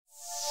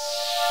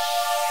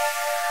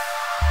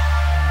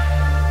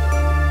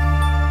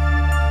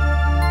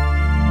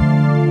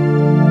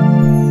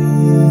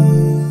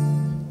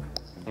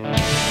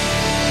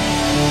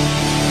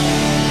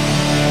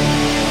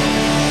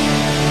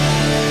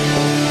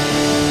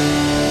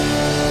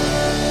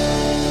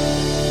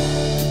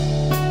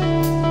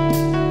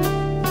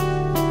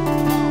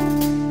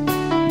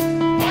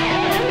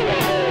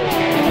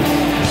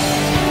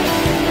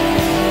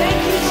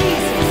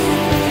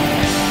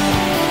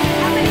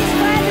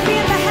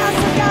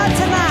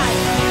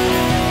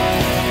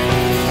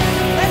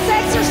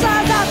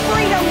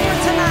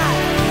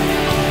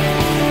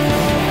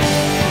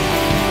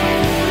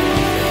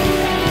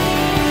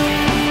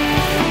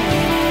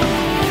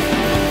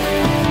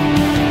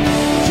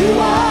You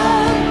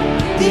are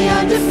the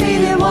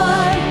undefeated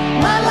one,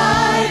 my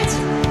light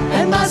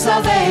and my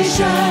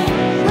salvation.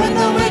 When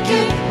the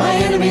wicked, my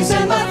enemies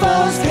and my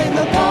foes came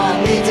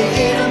upon me to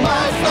eat of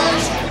my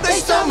flesh, they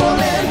stumbled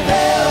and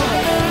fell.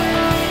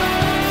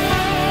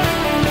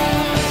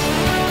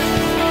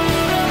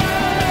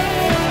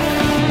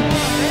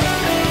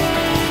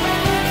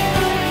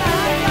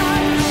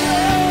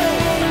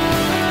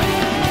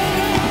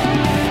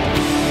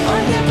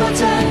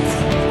 Omnipotent,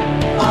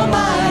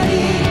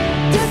 almighty,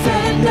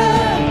 defender,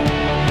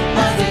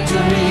 my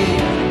victory,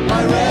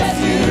 my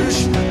refuge,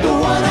 the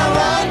one I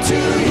run to.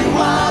 You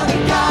are the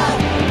God,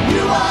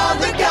 you are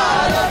the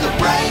God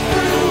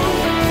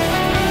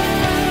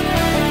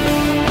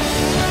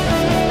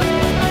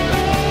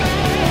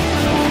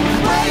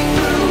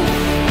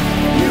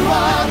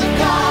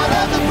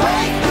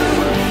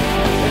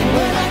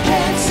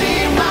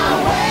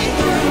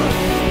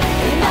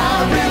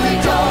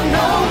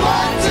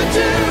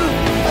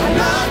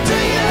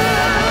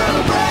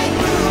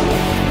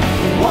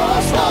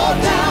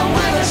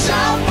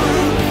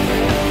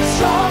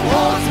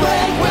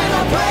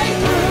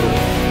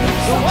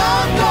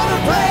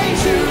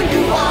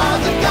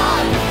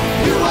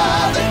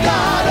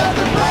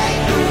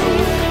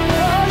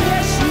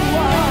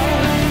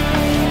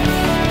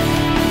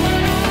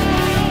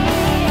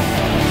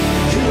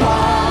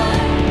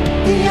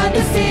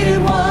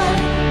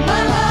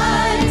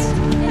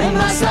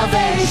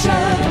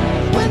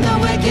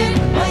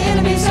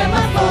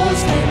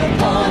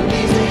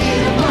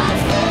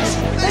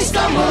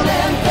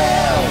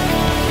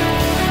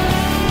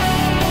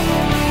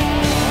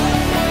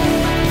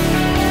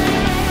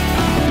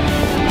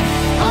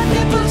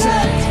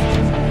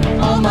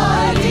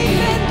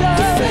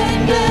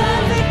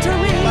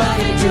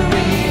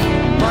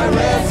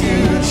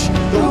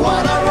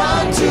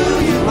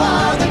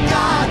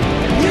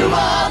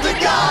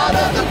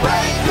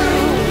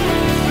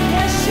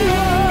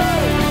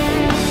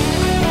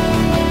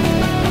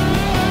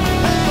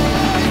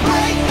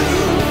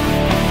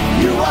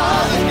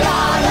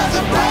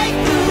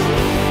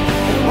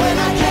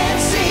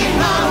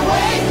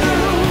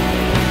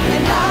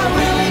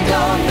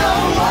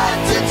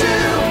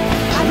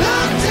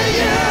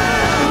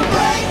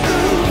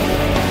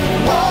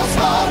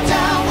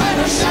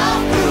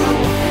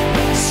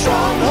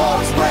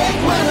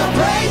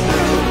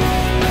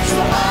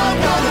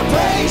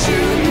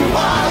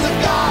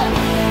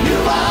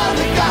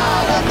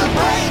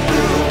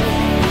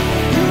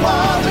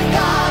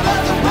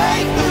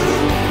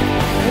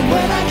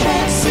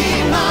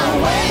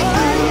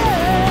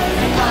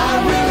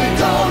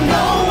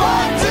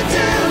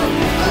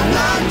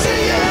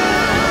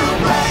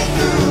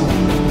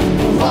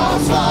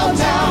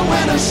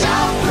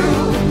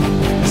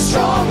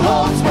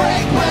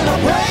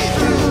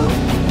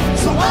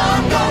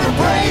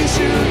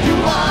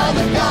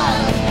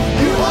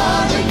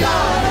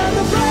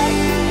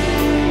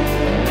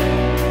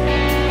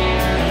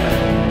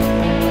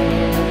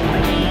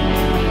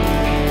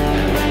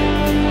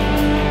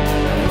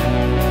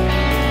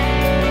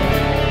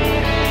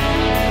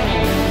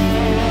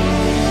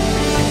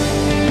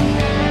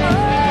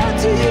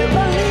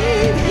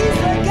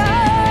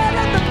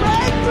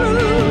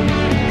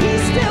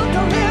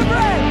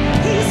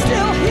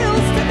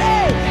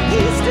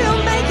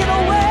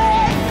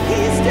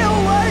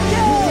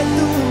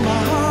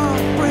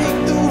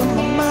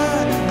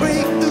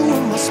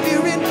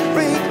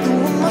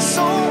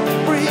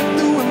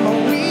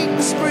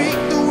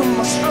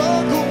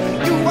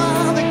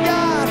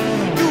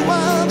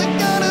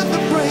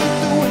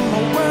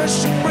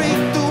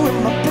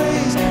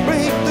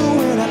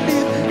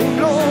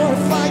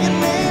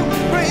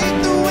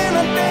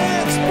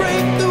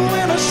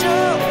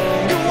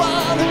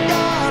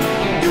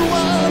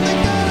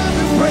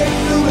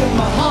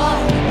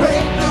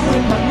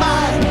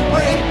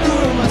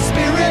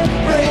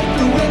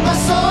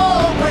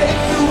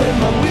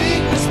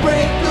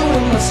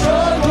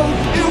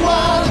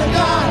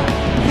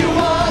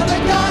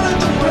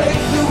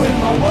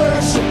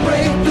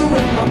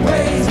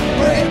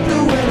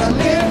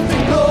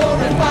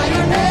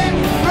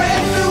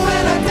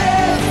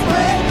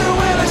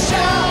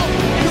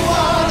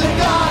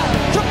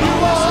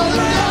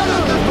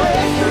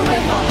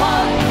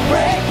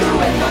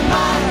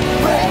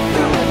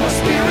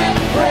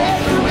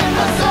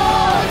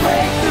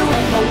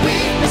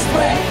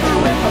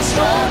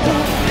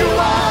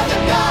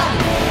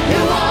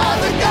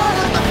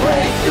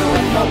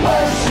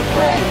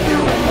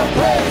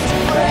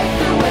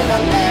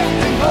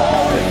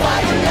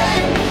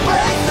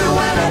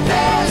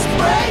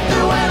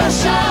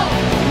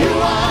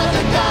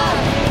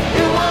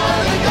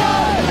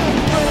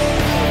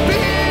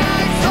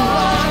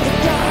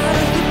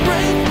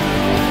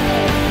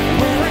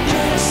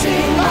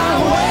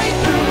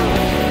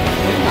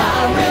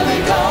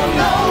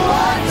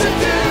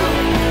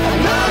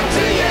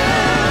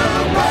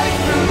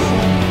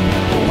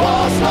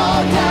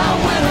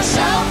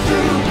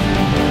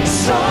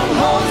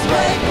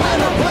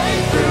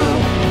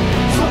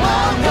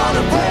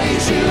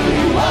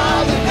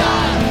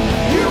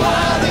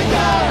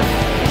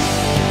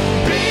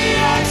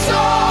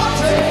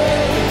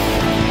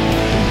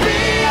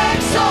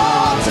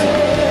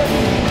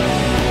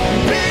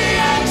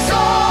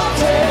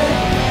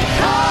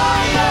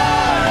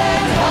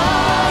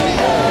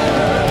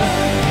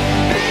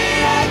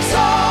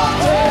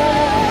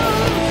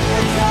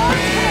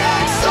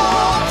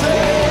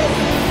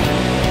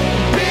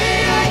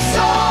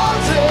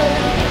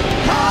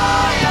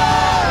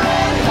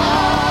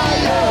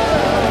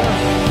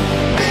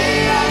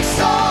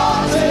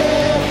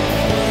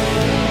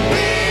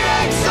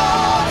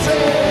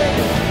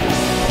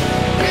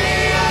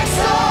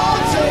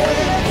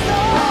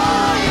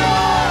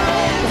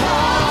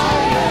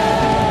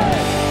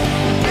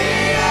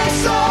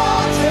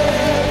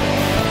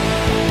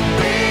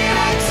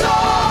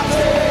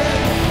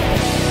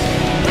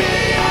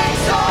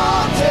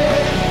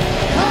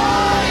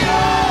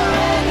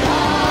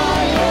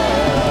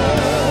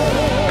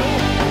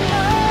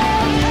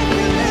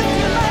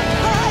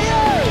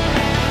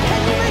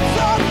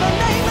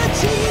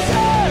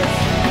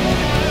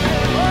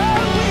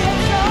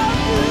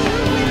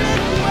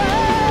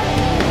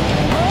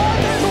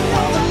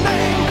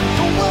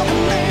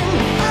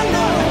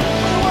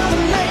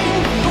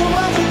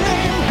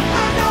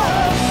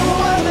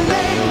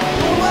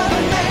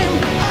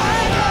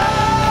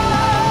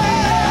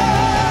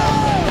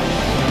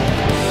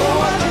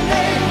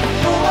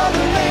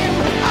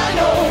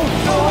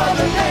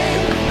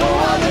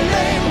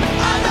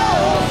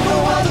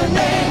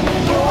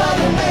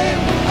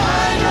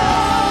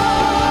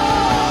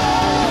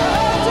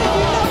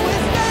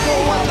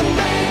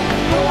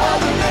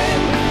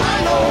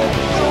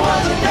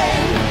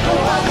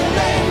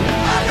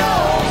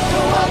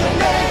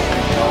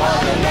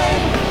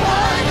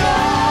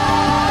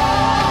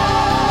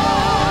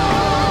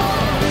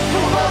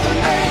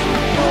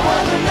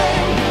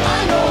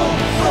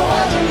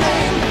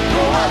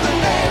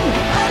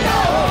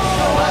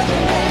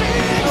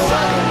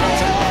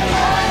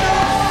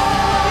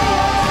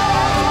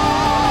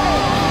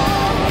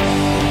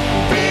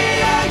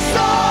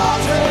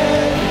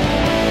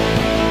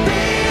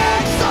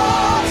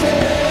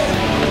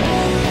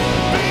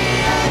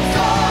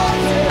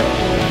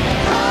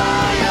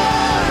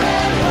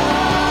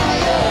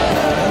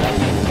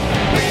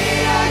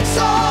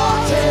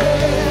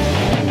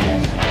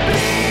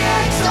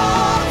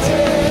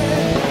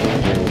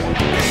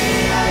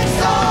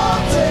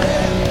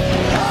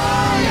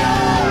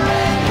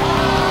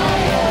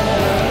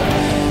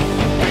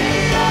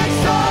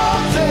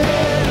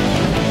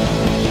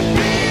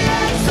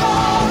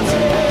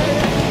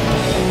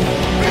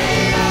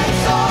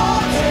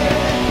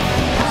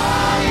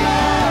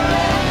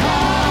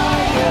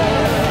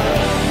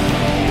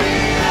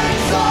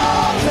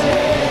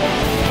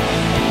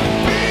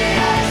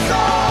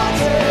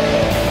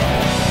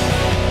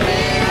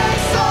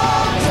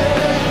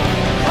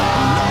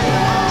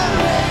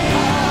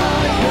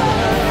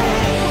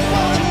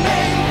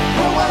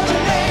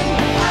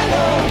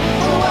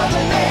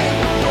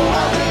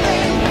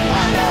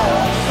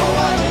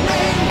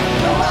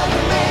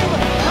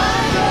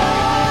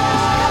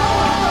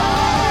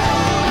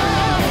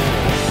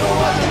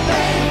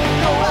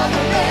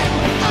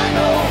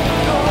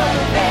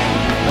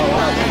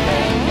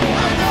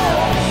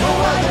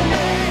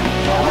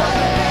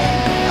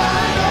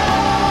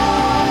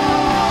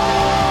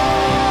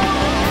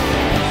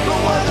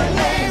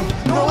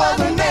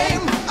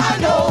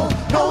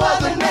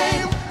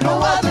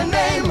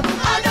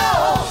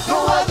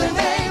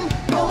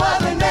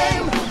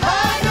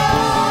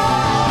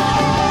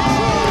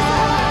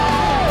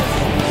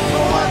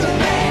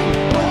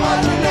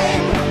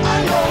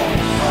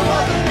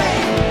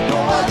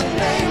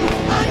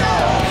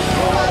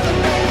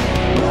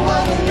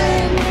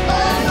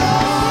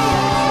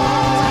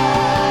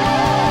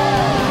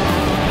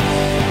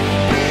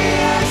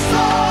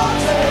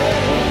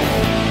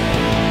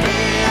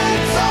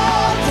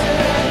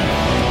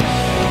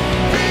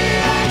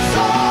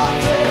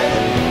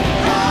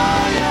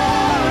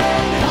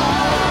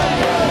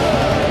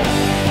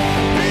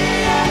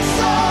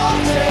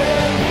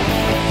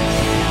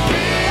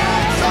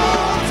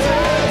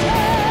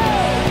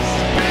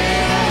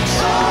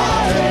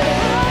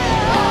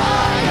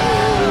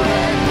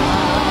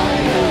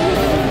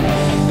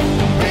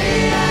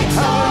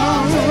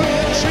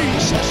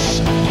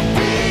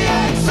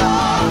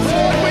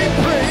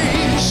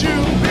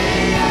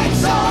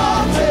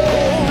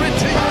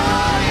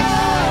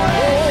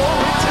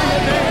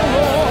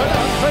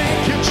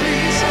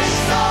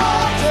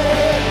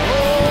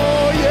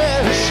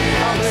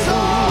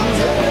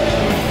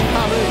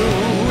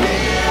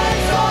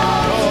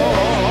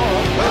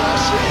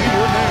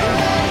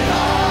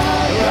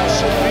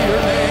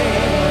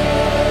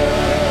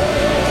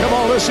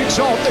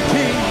exalt the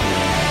King.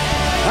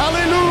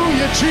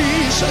 Hallelujah,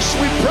 Jesus,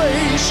 we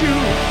praise you.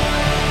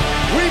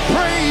 We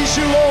praise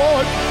you,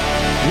 Lord.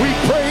 We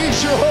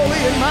praise your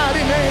holy and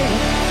mighty name.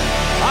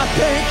 I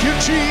thank you,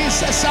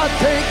 Jesus. I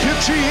thank you,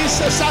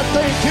 Jesus. I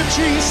thank you,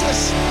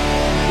 Jesus.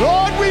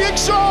 Lord, we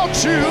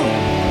exalt you.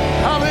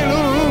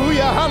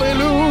 Hallelujah,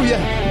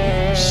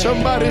 hallelujah.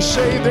 Somebody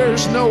say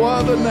there's no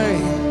other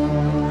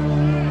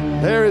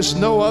name. There is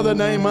no other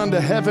name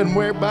under heaven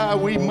whereby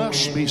we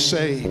must be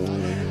saved.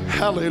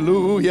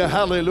 Hallelujah,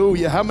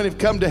 hallelujah. How many have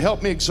come to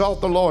help me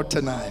exalt the Lord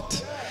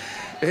tonight?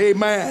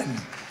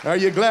 Amen. Are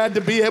you glad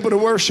to be able to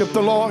worship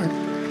the Lord?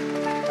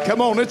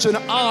 Come on, it's an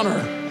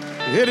honor.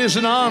 It is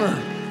an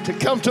honor to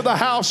come to the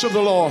house of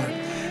the Lord.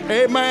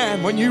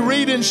 Amen. When you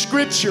read in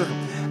Scripture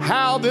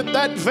how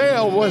that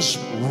veil was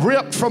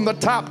ripped from the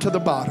top to the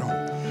bottom.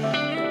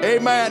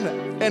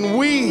 Amen. And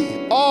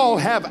we all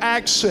have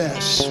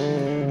access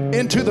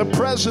into the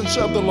presence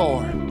of the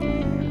Lord.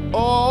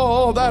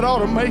 Oh, that ought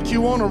to make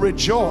you want to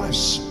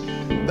rejoice.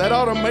 That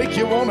ought to make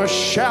you want to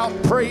shout,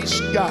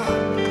 praise God.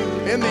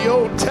 In the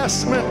Old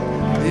Testament,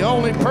 the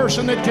only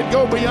person that could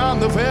go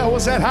beyond the veil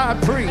was that high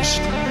priest.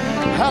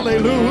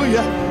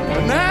 Hallelujah.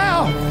 But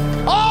now,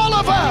 all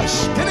of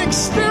us can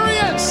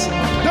experience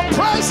the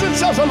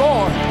presence of the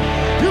Lord.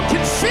 You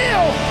can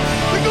feel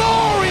the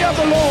glory of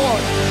the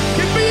Lord.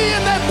 You can be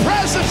in that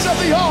presence of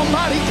the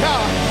Almighty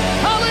God.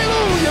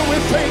 Hallelujah. We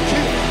thank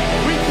you.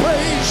 We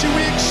praise you.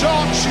 We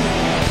exalt you.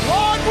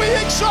 Lord, we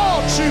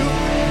exalt you.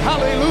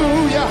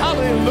 Hallelujah.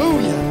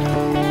 Hallelujah.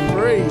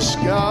 Praise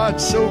God.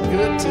 So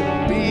good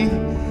to be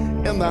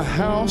in the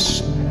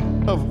house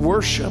of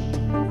worship.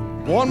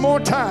 One more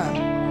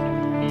time.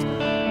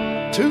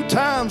 2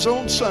 times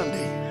on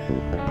Sunday.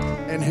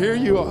 And here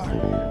you are.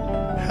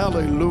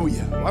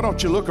 Hallelujah. Why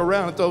don't you look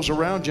around at those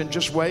around you and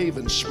just wave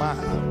and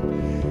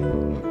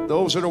smile.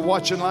 Those that are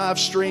watching live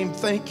stream,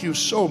 thank you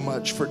so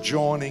much for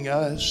joining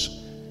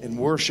us in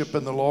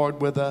worshiping the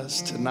Lord with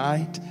us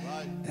tonight.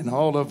 And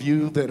all of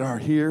you that are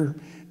here,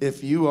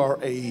 if you are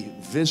a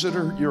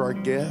visitor, you're a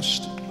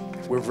guest,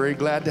 we're very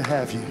glad to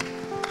have you.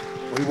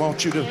 We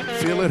want you to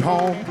feel at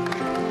home.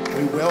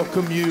 We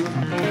welcome you.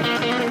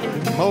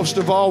 Most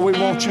of all, we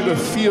want you to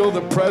feel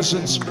the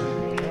presence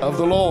of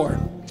the Lord.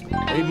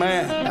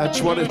 Amen.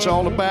 That's what it's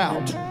all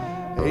about.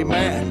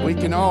 Amen. We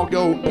can all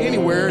go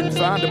anywhere and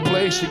find a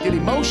place to get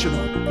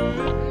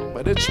emotional.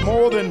 But it's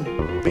more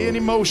than being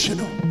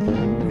emotional.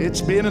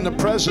 It's being in the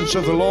presence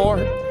of the Lord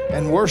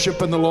and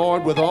worshiping the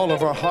Lord with all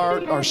of our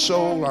heart, our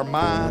soul, our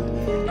mind,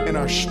 and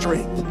our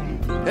strength.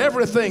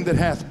 Everything that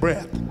hath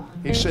breath.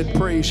 He said,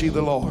 praise ye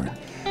the Lord.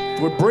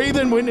 If we're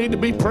breathing, we need to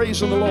be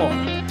praising the Lord.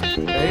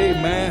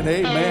 Amen,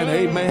 amen,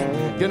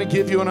 amen. Going to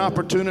give you an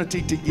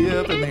opportunity to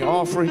give in the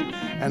offering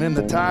and in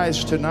the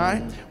tithes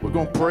tonight. We're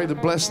going to pray the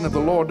blessing of the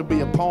Lord to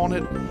be upon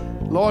it.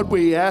 Lord,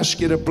 we ask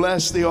you to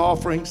bless the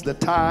offerings, the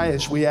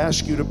tithes. We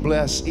ask you to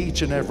bless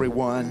each and every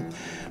one.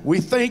 We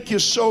thank you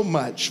so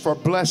much for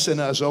blessing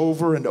us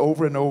over and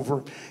over and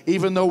over,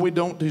 even though we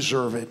don't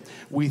deserve it.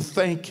 We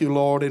thank you,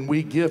 Lord, and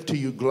we give to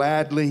you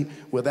gladly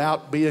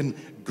without being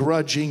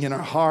grudging in our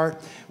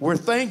heart. We're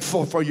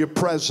thankful for your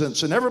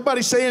presence. And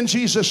everybody say in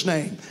Jesus'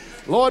 name,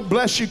 Lord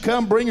bless you.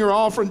 Come bring your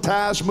offering,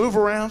 tithes, move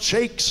around,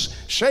 shake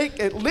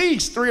at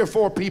least 3 or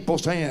 4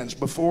 people's hands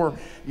before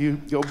you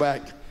go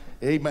back.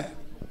 Amen.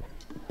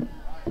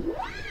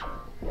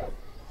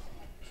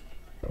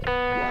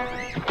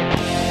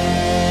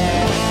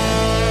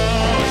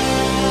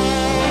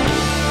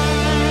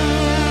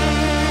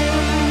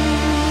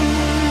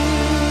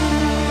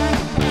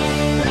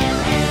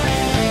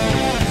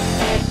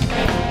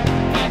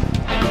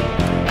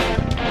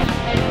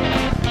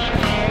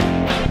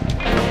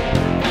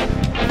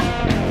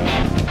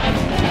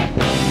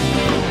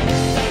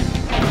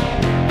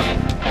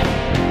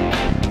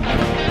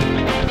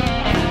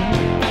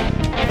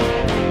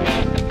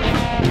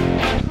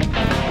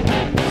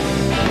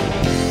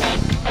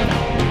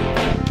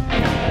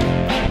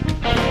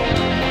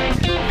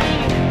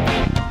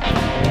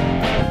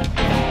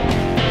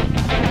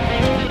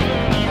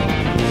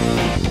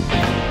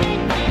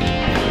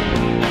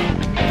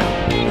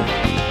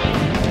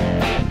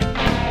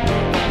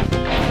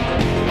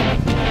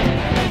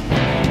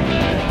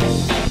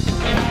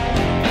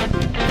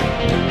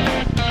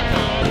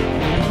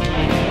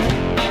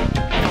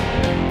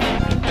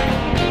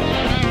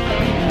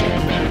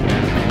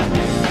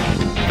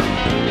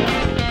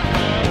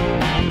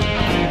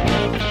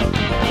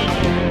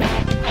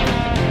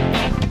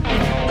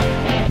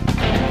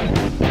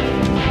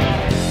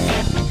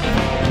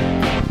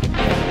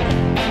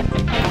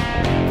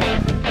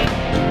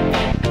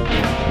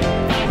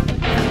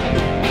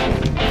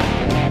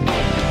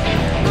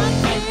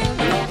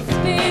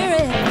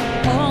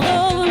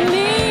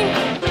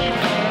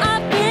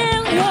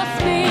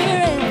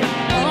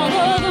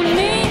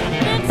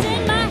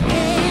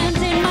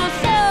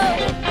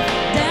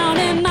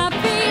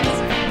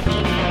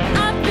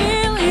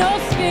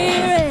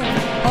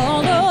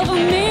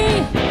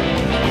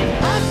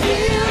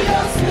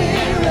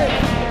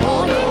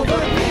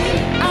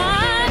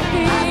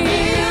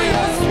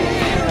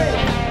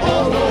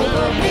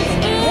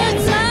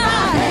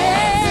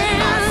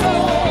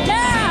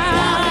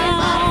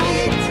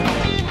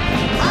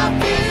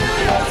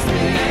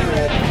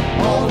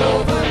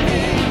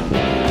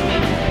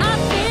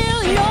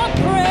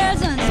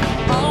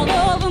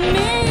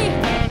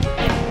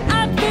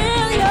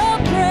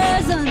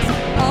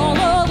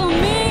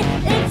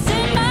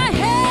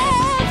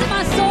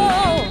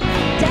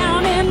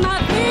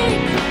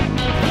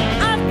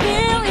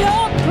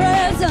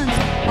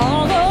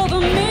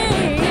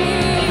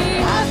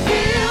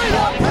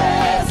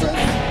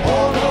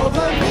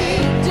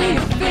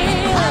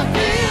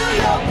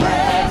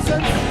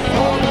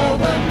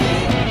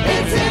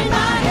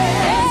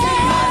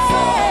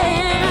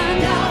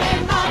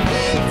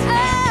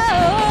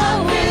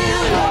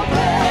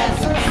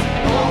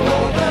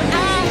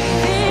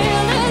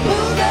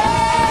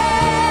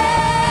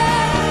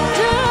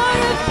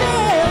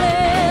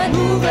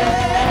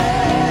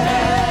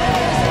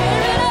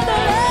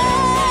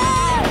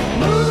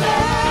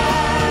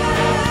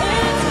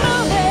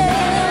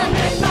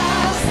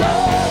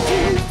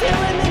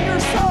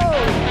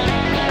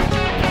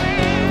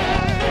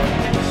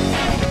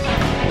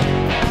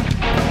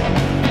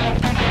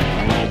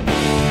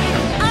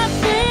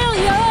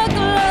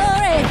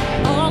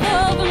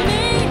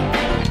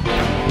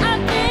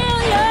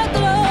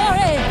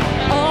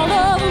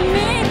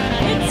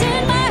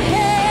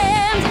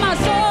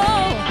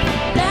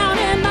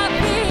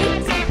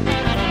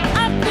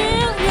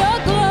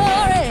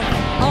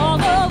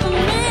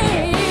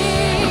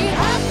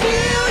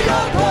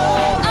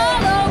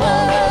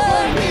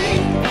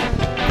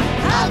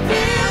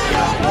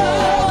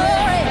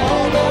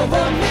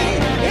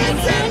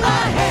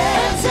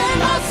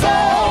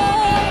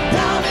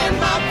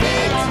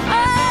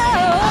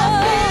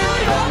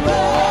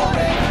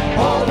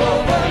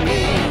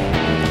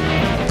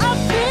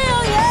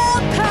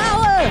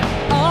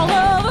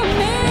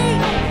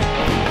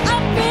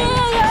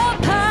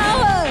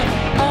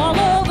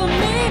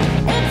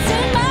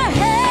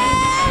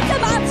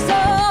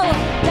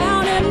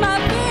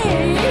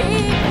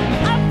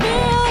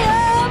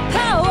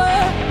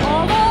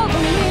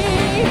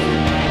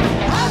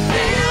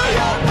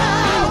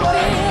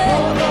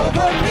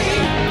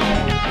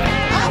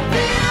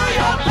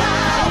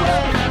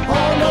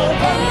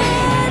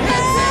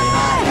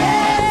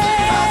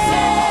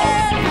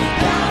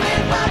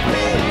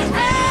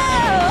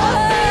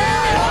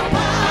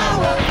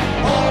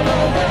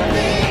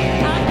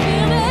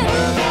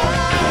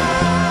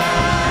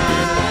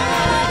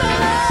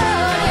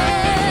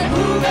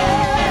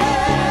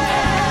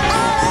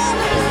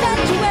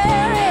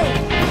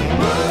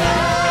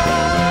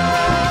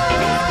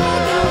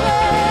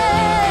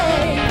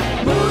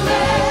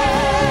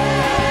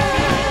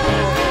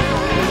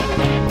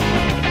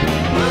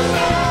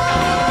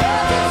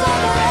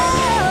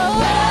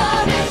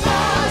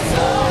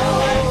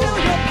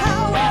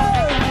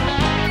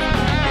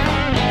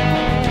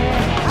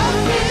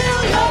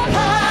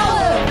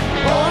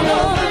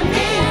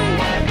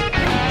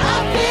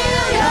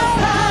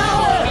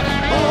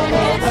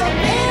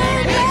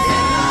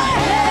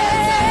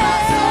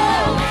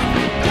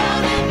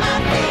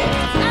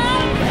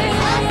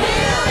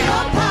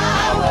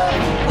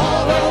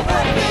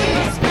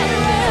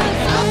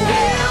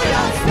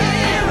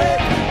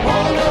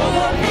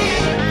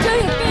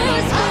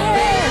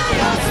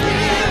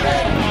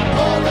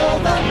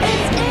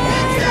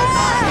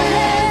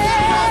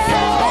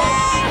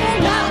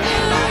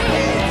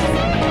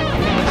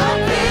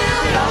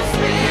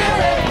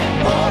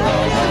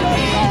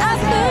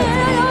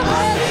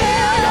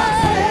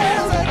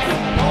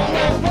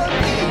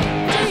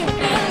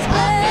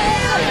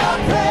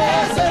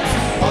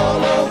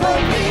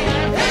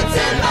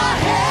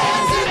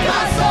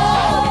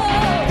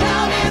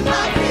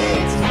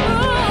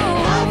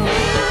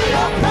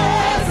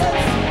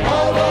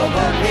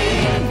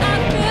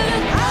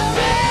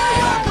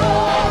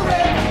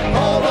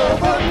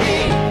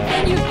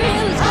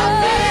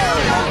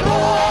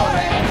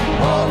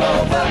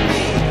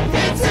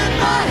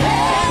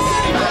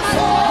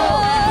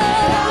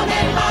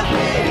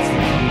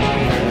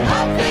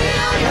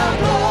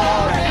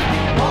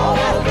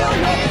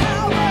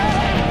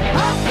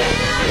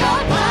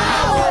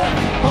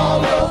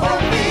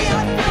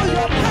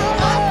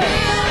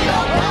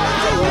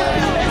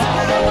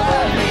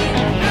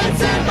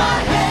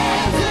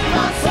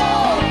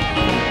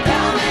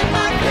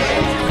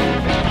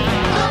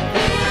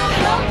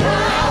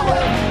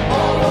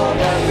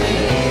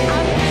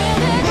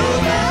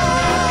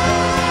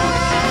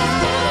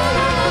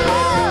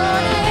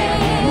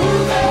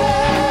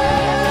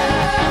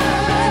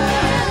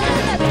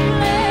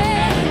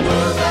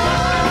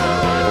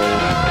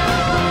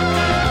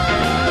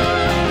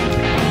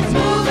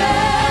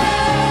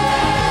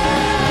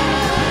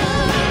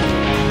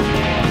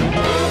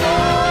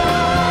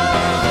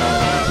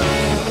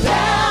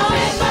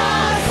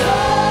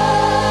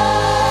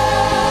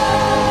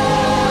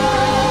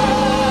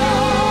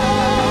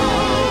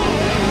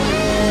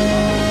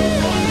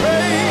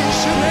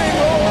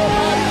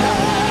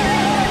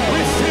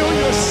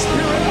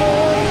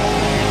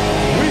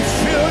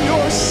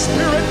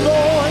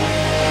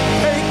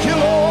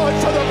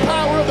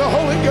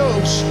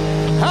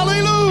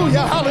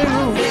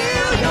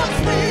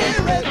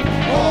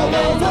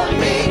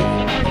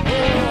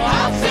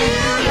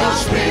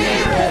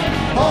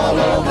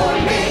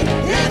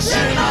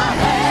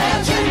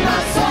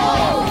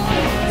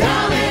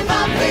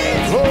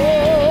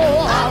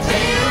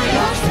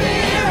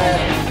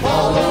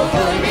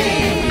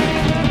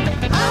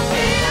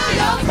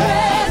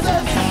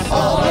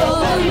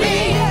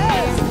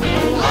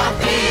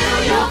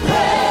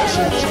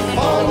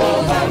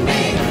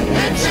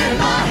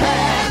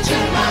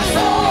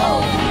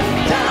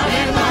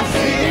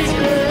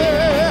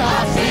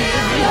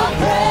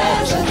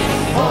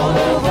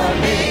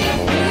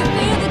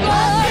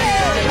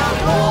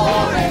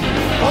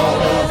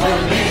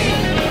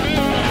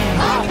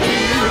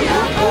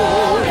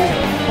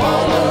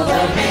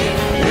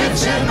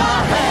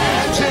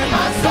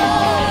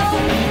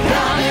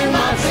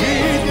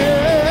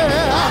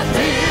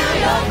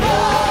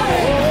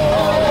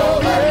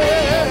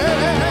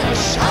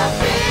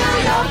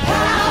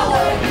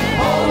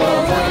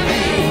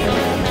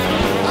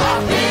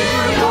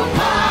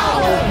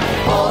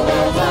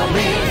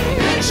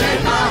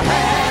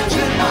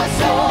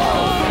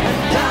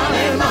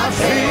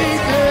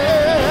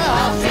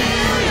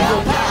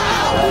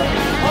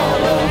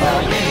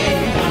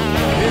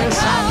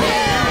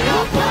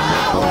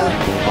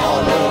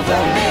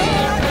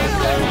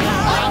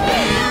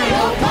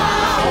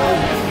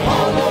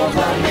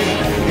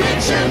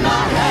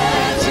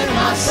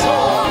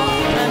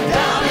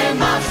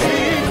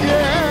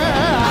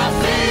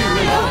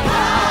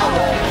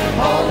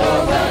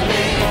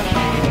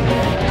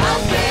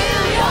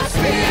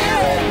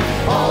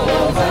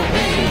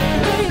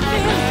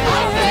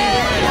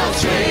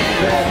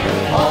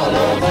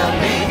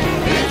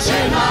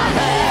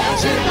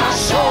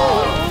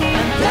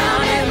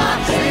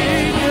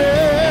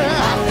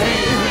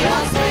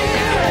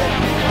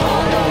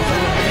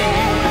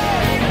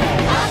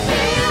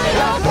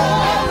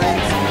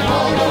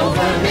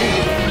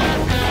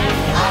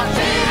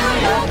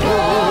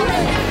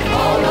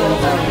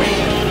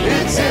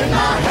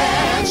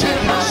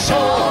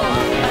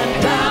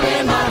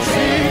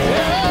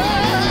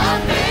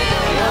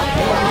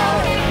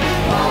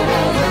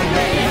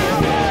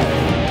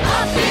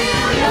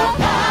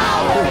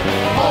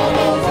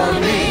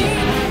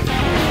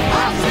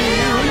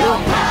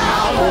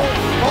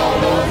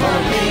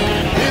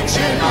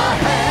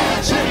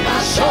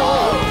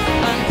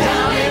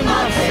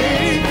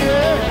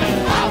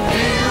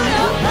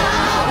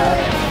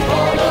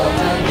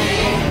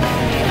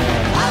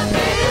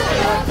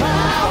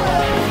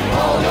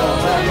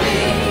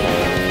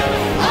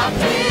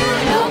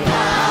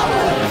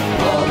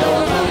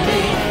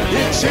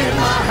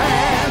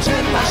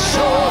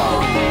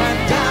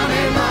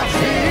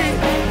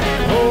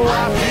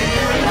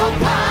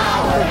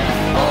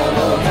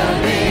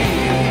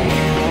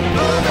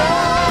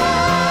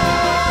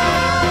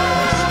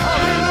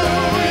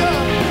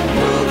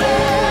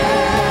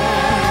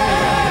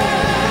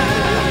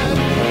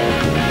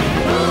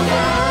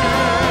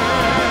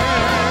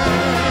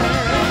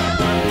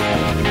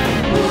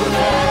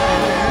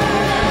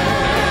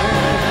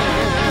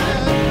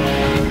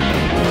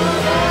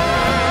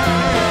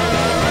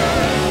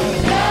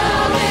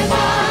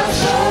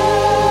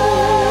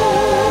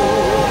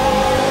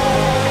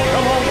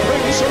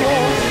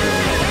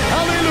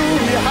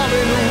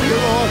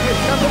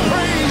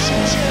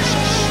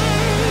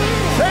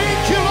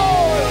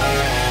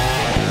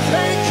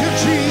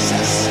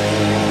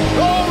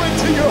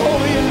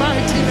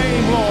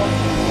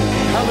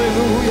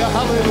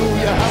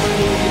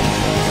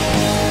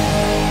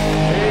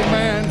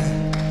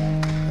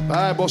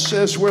 Bible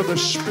says where the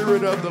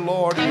Spirit of the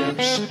Lord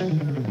is,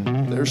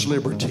 there's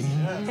liberty.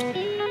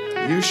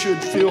 You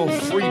should feel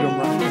freedom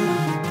right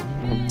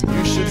now.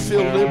 You should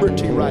feel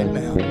liberty right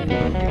now.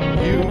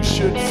 You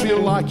should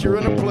feel like you're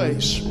in a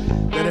place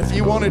that if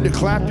you wanted to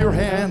clap your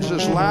hands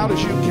as loud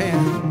as you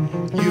can,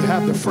 you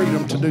have the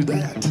freedom to do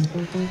that.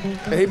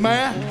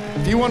 Amen.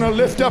 If you want to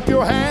lift up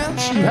your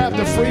hands, you have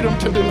the freedom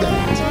to do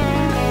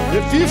that.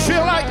 If you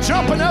feel like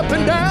jumping up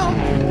and down,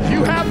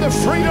 you have the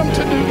freedom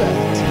to do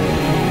that.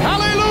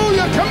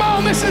 Hallelujah. Come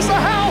on, this is the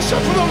house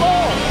of the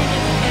Lord.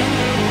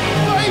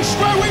 Place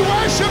where we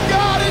worship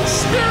God in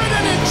spirit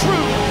and in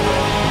truth.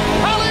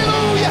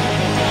 Hallelujah.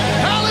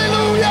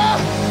 Hallelujah.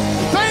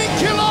 Thank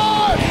you,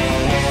 Lord.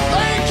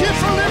 Thank you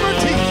for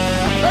liberty.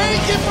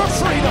 Thank you for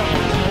freedom.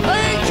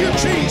 Thank you,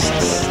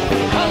 Jesus.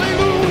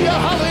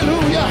 Hallelujah.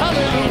 Hallelujah.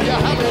 Hallelujah.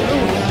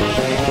 Hallelujah.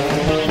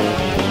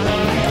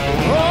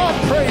 Oh,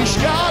 praise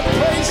God.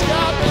 Praise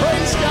God.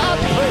 Praise God.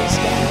 Praise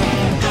God.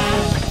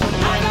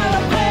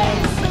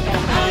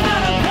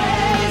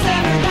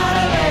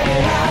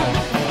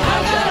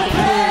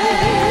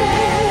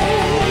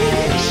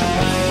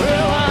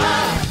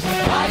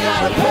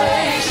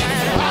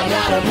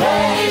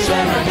 Praise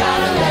and I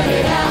gotta let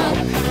it out.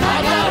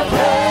 I gotta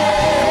praise.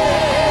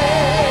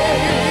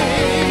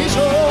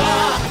 Oh,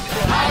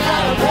 I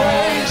gotta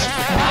praise.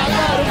 I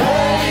gotta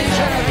praise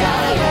and I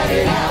gotta let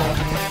it out.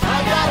 I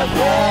gotta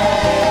praise.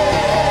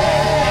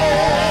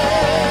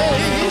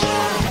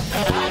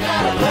 I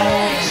gotta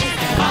praise.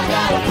 I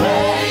gotta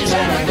praise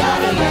and I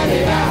gotta let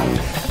it out.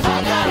 I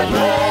gotta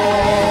praise.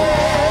 I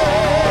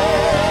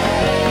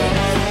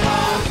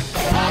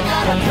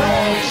gotta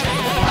praise.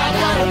 I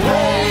gotta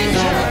praise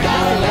and I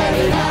gotta let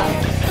it out.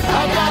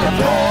 I gotta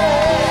praise.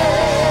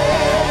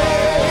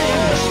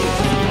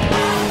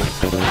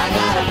 I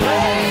gotta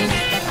praise.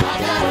 I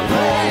gotta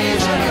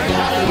praise and I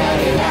gotta let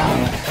it out.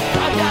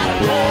 I gotta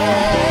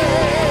praise.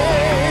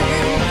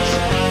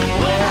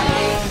 When I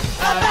think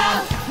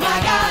about my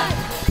God,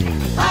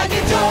 I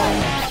get joy.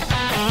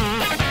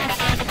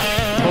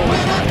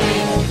 When I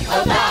think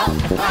about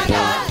my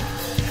God,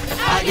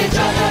 I get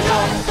joy, joy,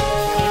 joy.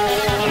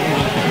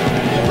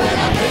 When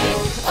I think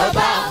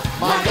about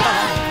my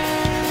God,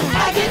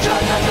 I get joy,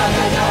 joy, joy,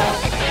 joy, joy.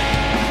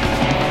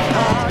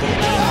 I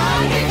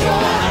get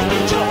joy, I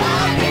get joy,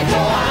 I get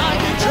joy, I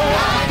get joy,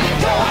 I get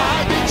joy,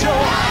 I get joy, I get joy,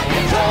 I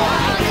get joy,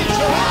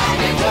 I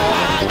get joy,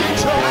 I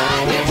get joy, I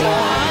get joy,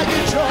 I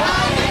get joy,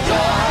 I get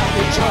joy, I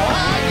get joy,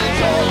 I get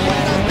joy.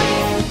 When I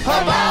think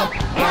about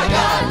my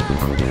God,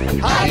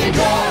 I get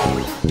joy.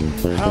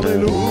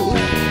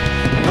 Hallelujah.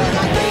 When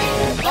I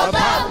think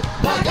about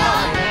my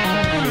God,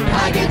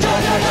 I get joy,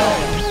 joy, joy.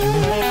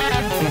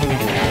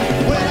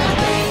 When I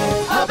think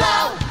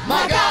about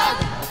my God,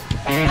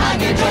 I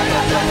get joy,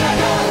 joy, joy, joy,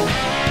 joy.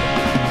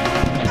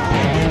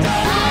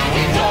 I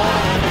get joy,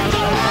 I get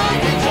joy, I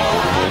get joy,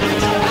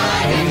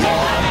 I get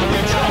joy,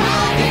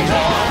 I get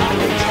joy,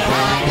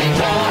 I get joy, I get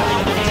joy,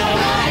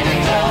 I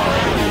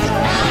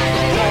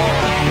get joy,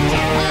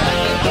 I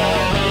get joy.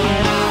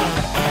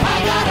 I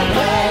gotta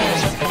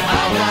praise,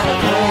 I gotta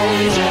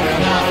praise, and I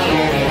gotta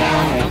let it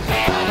out.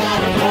 I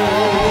gotta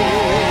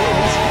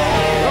praise.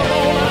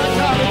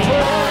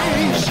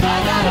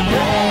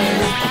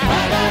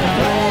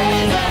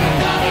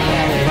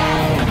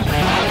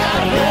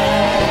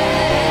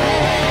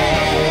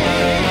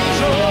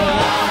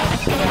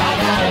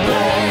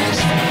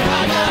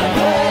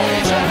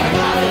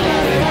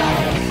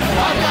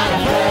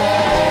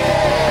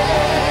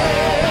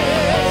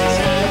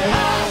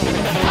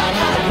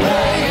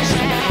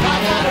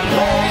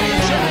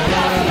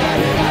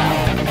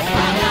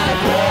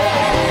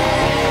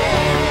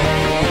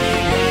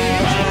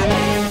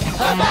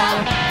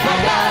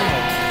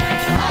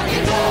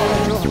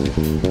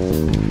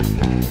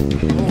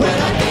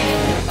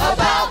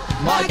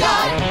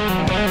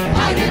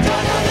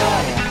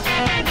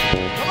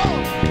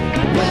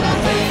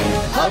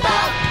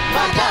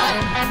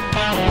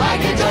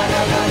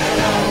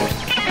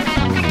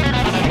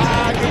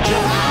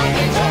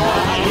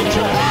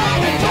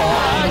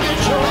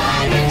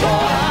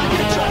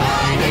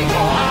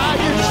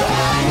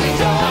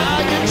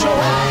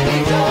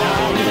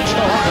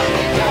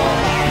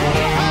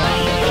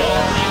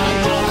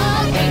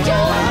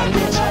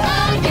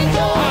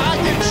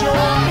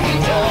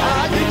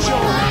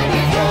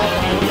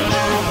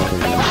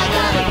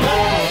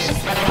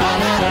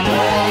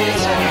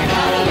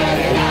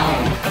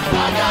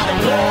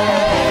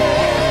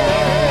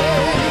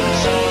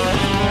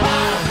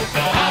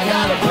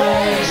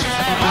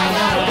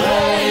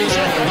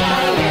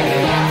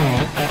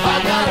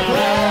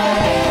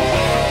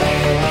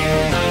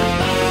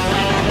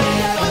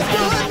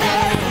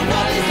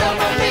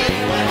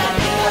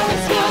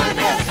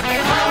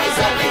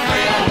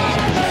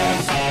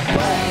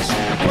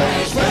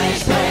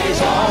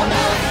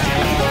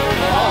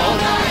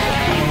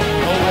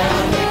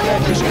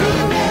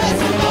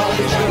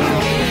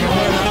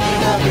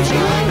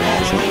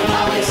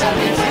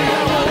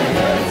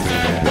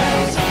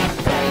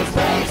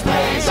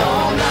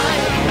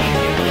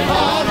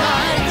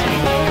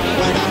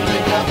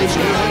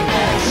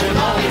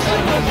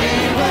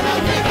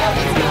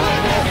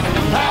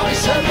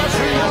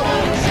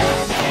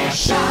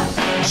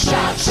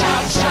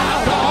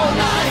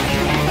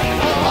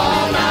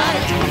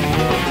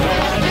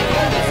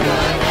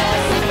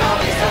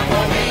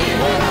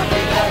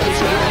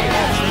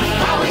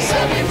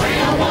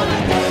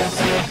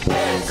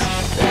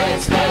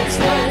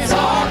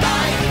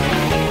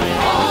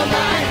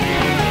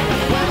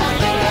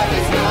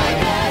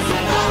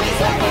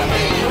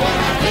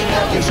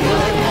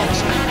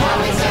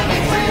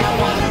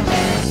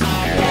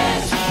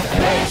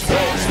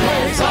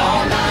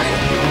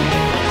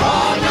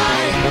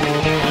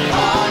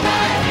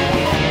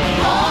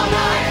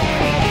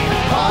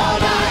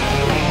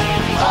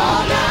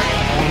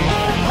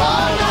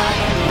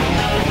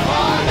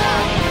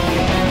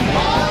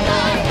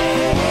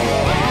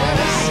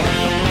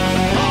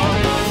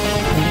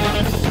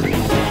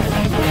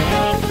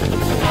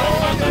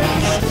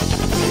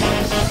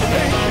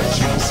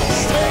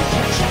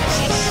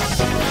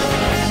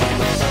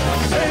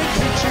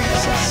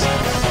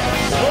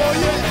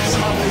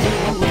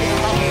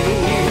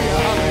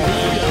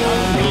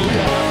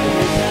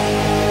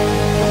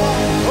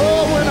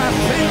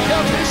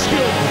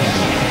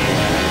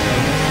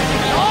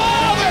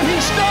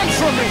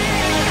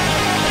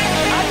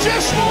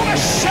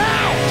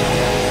 shout.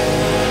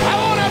 I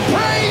want to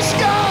praise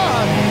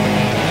God.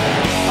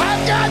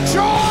 I've got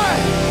joy.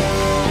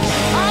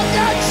 I've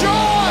got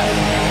joy.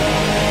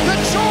 The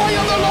joy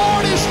of the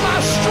Lord is my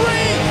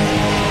strength.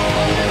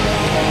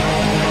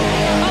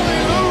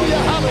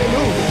 Hallelujah,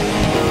 hallelujah.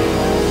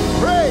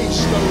 Praise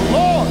the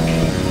Lord.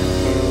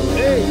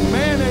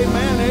 Amen,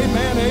 amen,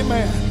 amen,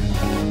 amen.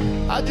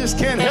 I just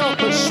can't help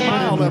but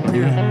smile up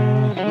here,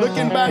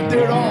 looking back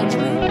there at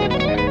Audrey.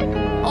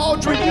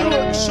 Audrey, you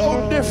look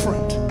so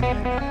different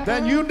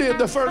than you did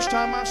the first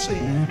time I seen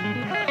you.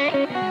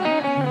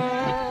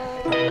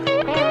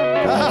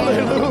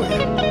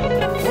 Hallelujah.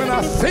 When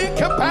I think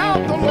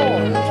about the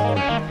Lord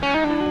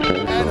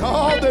and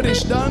all that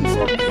He's done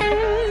for me,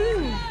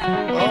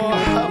 oh,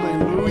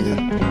 hallelujah.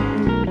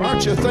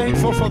 Aren't you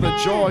thankful for the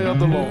joy of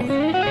the Lord?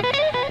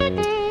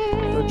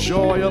 The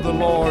joy of the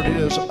Lord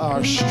is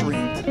our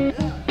strength.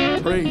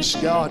 Praise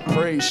God,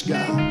 praise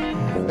God.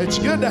 It's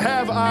good to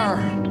have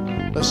our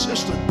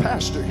assistant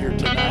pastor here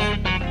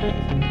tonight.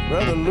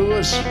 Brother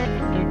Lewis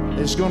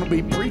is going to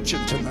be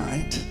preaching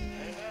tonight.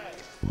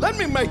 Let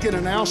me make an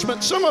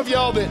announcement. Some of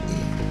y'all been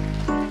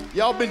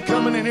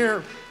coming in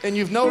here and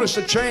you've noticed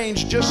a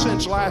change just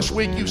since last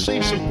week. You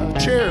see some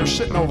chairs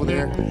sitting over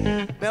there.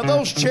 Now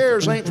those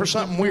chairs ain't for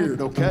something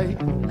weird, okay?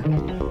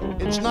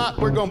 It's not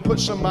we're going to put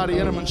somebody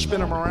in them and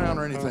spin them around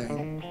or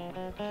anything.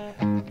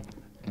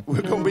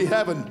 We're going to be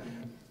having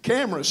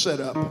cameras set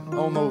up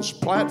on those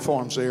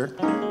platforms there.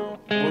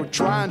 We're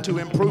trying to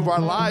improve our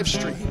live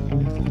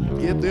stream,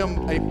 give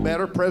them a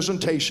better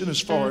presentation as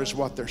far as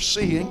what they're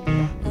seeing.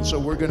 And so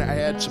we're going to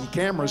add some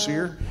cameras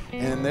here,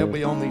 and they'll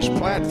be on these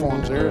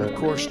platforms there. And of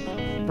course,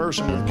 the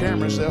person with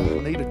cameras,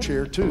 they'll need a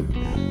chair too.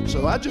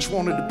 So I just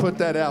wanted to put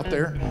that out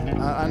there.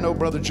 I know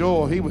Brother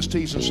Joel, he was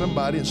teasing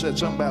somebody and said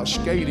something about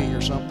skating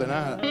or something.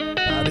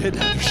 I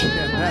didn't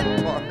understand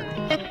that part.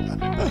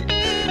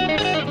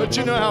 But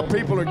you know how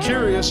people are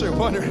curious. They're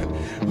wondering,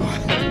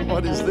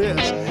 what is this?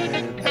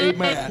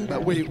 Amen.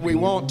 But we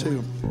want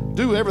to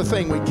do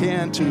everything we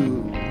can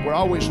we're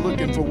always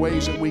looking for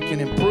ways that we can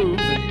improve.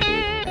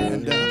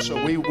 And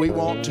so we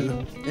want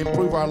to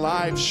improve our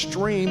live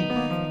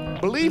stream.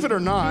 Believe it or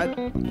not,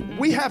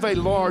 we have a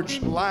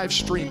large live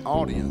stream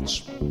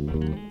audience.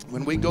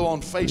 When we go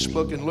on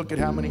Facebook and look at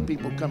how many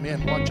people come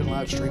in watching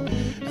live stream,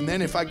 and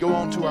then if I go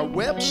onto our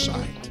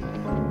website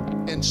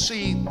and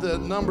see the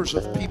numbers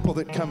of people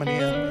that coming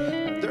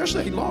in, there's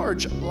a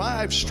large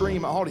live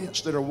stream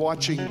audience that are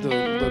watching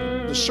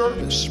the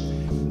service.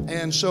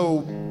 And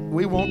so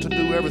we want to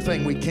do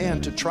everything we can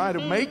to try to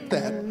make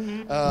that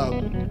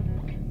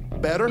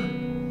better.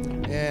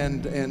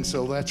 And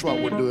so that's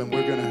what we're doing.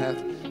 We're going to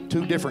have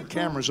 2 different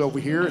cameras over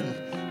here,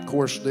 and of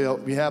course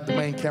we have the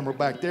main camera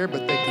back there,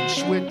 but they can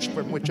switch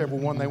from whichever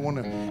one they want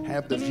to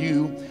have the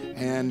view.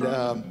 And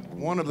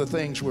one of the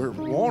things we're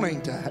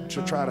wanting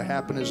to try to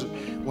happen is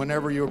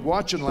whenever you're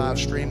watching live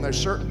stream, there's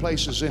certain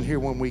places in here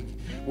when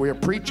we're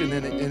preaching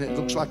and it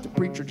looks like the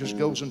preacher just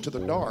goes into the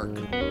dark.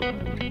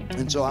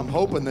 And so I'm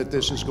hoping that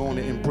this is going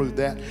to improve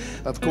that.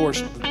 Of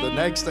course, the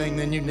next thing,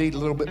 then you need a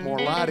little bit more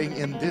lighting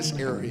in this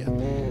area.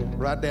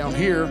 Right down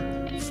here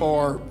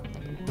for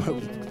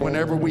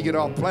whenever we get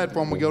off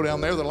platform, we go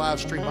down there, the live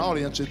stream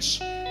audience,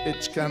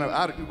 it's kind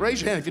of,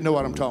 raise your hand if you know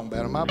what I'm talking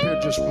about. I'm up here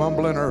just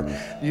mumbling, or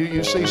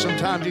you see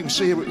sometimes you can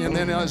see it, and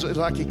then it's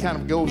like it kind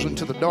of goes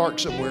into the dark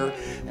somewhere,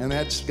 and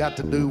that's got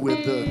to do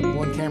with the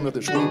one camera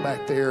that's way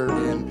back there,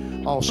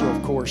 and also,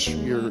 of course,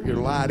 your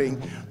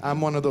lighting.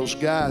 I'm one of those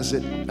guys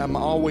that I'm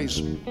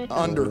always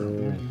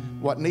under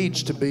what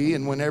needs to be,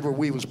 and whenever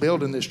we was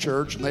building this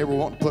church and they were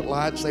wanting to put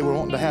lights, they were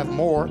wanting to have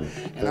more,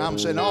 and I'm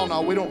saying, oh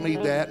no, we don't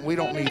need that, and we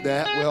don't need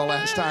that. Well,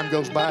 as time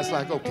goes by, it's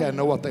like, okay, I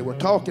know what they were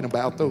talking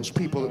about. Those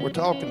people that were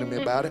talking to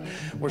me about it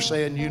were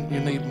saying you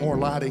need more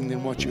lighting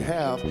than what you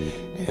have.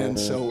 And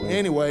so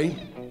anyway,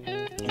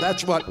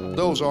 that's what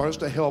those are, is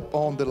to help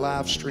on the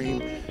live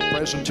stream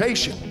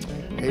presentation.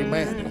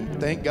 Amen. And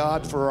thank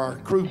God for our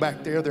crew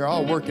back there. They're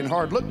all working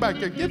hard. Look back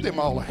there, give them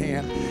all a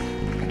hand.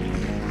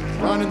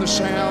 Running the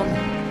sound,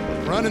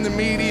 running the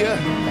media,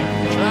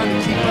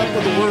 trying to keep up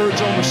with the words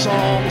on the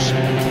songs.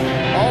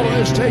 All of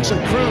this takes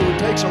a crew. It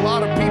takes a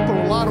lot of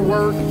people, a lot of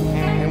work,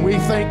 and we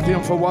thank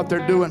them for what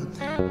they're doing.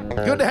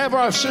 Good to have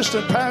our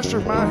assistant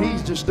pastor.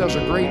 He just does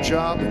a great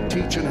job in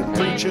teaching and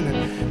preaching,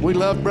 and we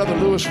love Brother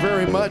Lewis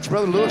very much.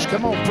 Brother Lewis,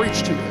 come on,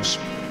 preach to us.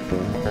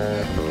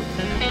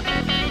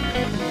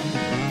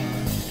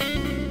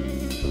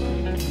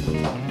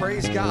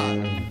 Praise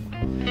God.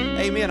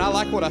 Amen. I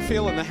like what I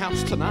feel in the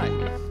house tonight.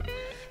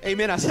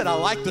 Amen. I said, I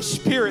like the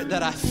spirit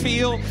that I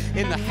feel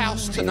in the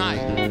house tonight.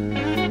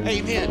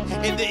 Amen.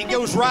 And it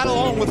goes right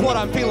along with what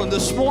I'm feeling.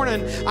 This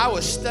morning, I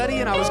was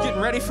studying. I was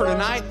getting ready for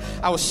tonight.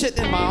 I was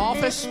sitting in my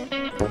office.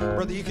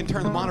 Brother, you can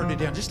turn the monitor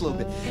down just a little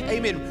bit.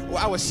 Amen.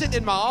 I was sitting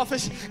in my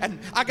office, and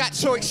I got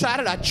so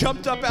excited, I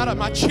jumped up out of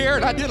my chair,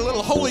 and I did a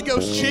little Holy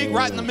Ghost jig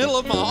right in the middle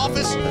of my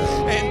office.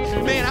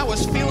 And, man, I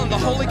was feeling the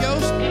Holy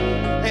Ghost.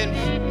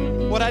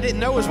 And what I didn't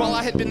know is while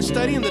I had been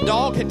studying, the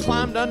dog had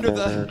climbed under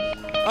the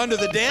under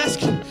the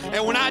desk.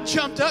 And when I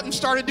jumped up and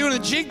started doing a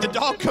jig, the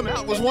dog come out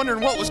and was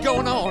wondering what was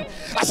going on.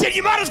 I said,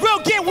 you might as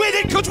well get with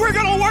it because we're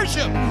going to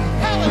worship.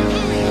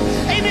 Hallelujah.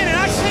 Amen. And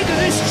I say to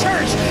this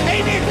church,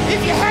 amen,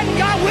 if you hadn't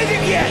got with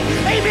it yet,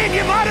 amen,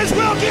 you might as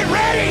well get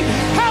ready.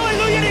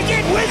 Hallelujah, to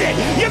get with it.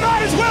 You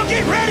might as well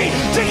get ready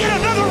to get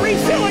another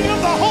refilling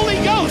of the Holy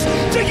Ghost,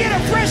 to get a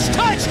fresh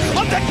touch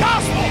of the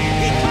gospel.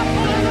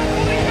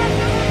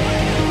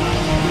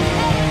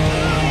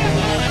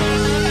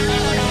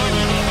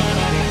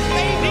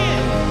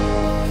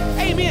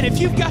 Amen. If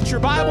you've got your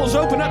Bibles,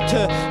 open up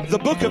to the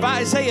book of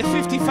Isaiah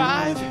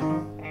 55.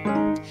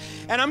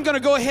 And I'm going to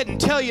go ahead and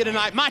tell you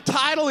tonight, my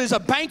title is A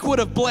Banquet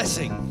of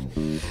Blessing.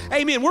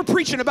 Amen. We're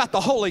preaching about the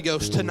Holy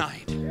Ghost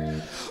tonight.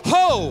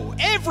 Ho,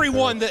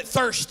 everyone that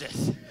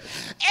thirsteth.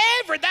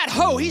 That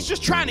ho, he's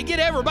just trying to get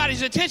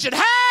everybody's attention.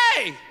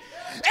 Hey!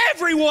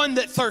 Everyone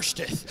that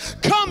thirsteth,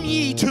 come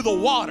ye to the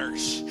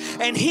waters,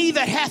 and he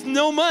that hath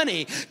no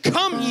money,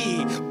 come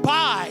ye,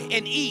 buy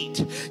and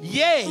eat.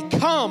 Yea,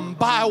 come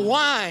buy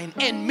wine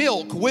and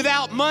milk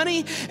without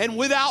money and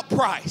without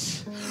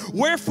price.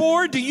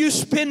 Wherefore do you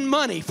spend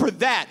money for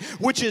that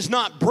which is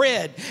not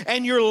bread,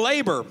 and your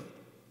labor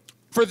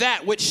for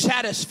that which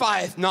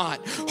satisfieth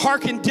not?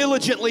 Hearken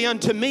diligently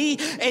unto me,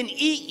 and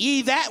eat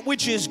ye that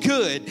which is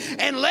good,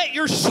 and let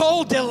your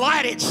soul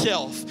delight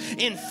itself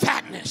in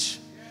fatness.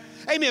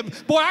 Amen.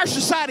 Boy, our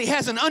society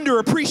has an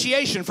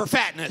underappreciation for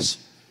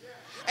fatness.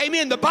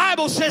 Amen. The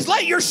Bible says,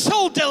 let your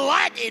soul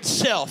delight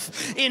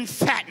itself in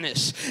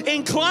fatness.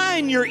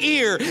 Incline your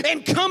ear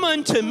and come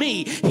unto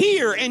me.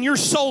 Hear, and your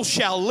soul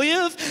shall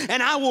live,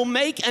 and I will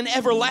make an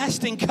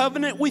everlasting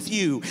covenant with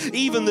you,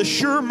 even the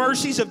sure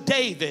mercies of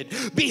David.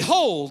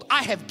 Behold,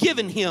 I have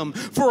given him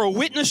for a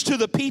witness to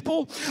the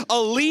people,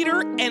 a leader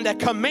and a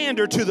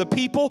commander to the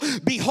people.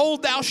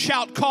 Behold, thou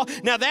shalt call.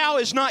 Now, thou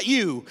is not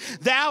you.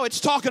 Thou, it's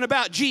talking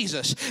about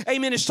Jesus.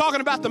 Amen. It's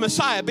talking about the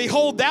Messiah.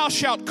 Behold, thou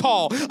shalt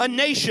call a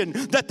nation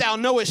that thou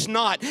knowest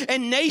not,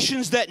 and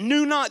nations that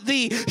knew not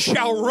thee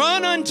shall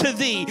run unto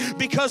thee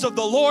because of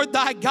the Lord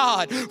thy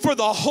God, for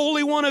the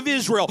Holy One of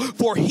Israel,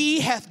 for he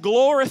hath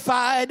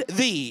glorified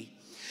thee.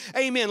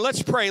 Amen.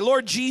 Let's pray.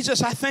 Lord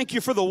Jesus, I thank you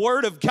for the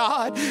word of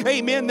God.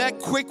 Amen. That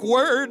quick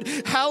word,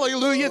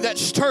 hallelujah, that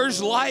stirs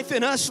life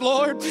in us,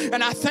 Lord.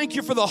 And I thank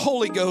you for the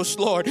Holy Ghost,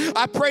 Lord.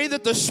 I pray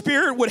that the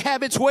Spirit would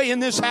have its way in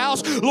this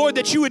house, Lord,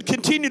 that you would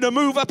continue to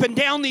move up and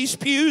down these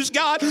pews,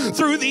 God,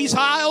 through these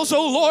aisles,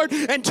 oh Lord,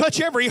 and touch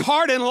every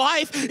heart and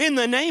life. In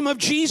the name of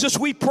Jesus,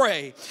 we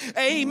pray.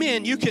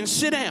 Amen. You can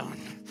sit down.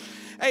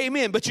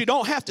 Amen. But you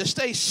don't have to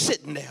stay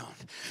sitting down.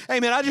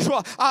 Amen.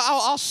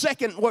 I'll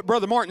second what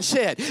Brother Martin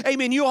said.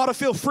 Amen. You ought to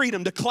feel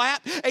freedom to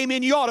clap.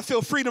 Amen. You ought to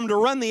feel freedom to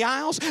run the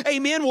aisles.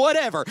 Amen.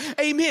 Whatever.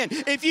 Amen.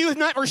 If you have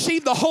not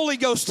received the Holy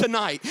Ghost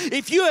tonight,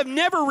 if you have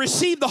never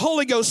received the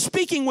Holy Ghost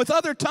speaking with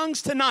other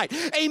tongues tonight,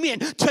 amen,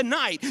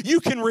 tonight you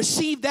can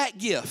receive that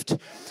gift.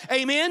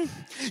 Amen.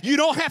 You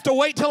don't have to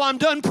wait till I'm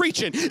done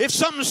preaching. If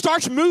something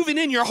starts moving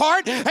in your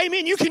heart,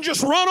 amen, you can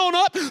just run on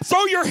up,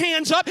 throw your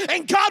hands up,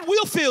 and God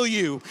will fill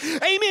you.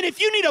 Amen.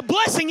 If you need a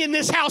blessing in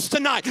this house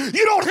tonight,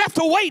 you don't have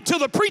to wait till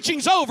the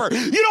preaching's over.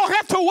 You don't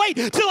have to wait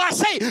till I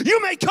say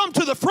you may come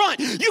to the front.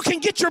 You can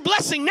get your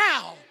blessing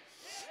now.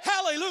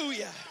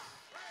 Hallelujah.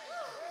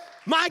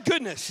 My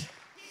goodness.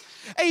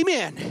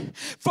 Amen.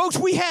 Folks,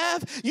 we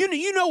have,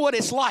 you know what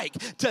it's like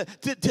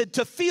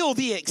to feel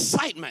the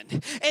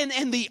excitement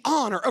and the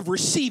honor of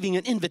receiving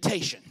an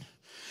invitation.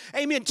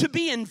 Amen. To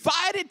be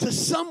invited to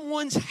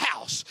someone's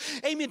house.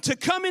 Amen. To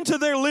come into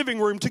their living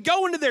room, to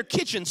go into their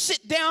kitchen,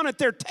 sit down at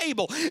their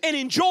table, and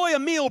enjoy a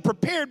meal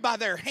prepared by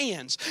their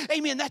hands.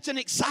 Amen. That's an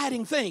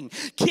exciting thing.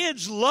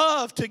 Kids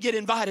love to get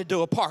invited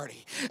to a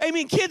party.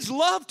 Amen. Kids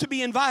love to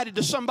be invited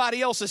to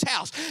somebody else's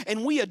house.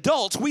 And we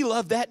adults, we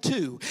love that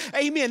too.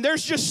 Amen.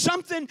 There's just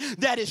something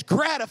that is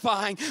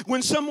gratifying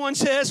when someone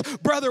says,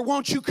 brother,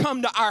 won't you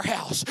come to our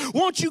house?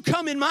 Won't you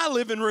come in my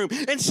living room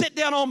and sit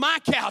down on my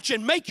couch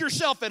and make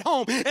yourself at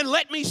home and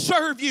let me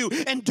serve you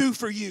and do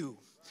for you.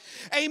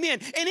 Amen.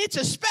 And it's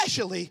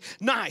especially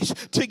nice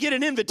to get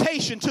an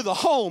invitation to the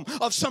home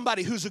of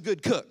somebody who's a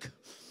good cook.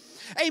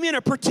 Amen.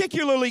 A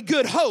particularly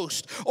good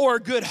host or a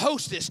good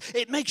hostess.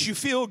 It makes you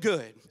feel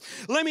good.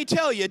 Let me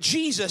tell you,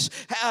 Jesus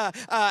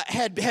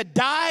had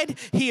died.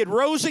 He had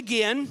rose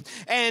again.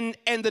 And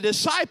the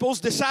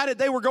disciples decided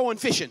they were going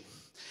fishing.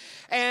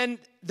 And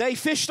they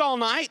fished all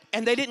night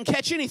and they didn't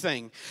catch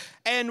anything.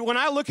 And when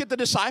I look at the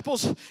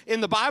disciples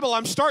in the Bible,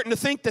 I'm starting to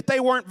think that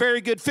they weren't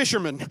very good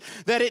fishermen,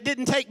 that it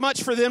didn't take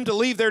much for them to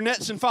leave their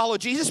nets and follow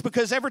Jesus,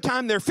 because every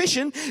time they're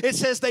fishing, it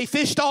says they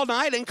fished all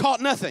night and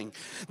caught nothing.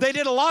 They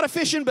did a lot of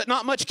fishing, but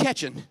not much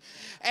catching.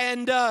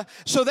 And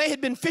so they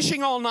had been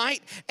fishing all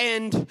night,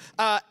 and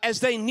as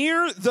they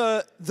near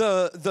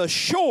the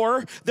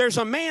shore, there's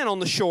a man on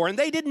the shore, and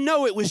they didn't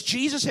know it was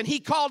Jesus, and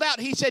he called out,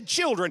 he said,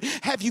 children,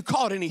 have you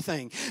caught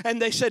anything?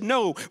 And they said,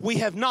 no, no, we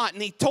have not.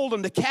 And he told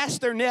them to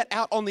cast their net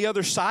out on the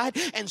other side.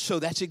 And so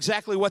that's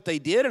exactly what they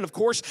did. And of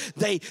course,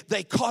 they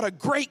caught a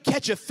great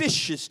catch of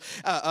fish.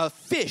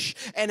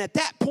 And at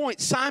that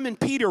point, Simon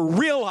Peter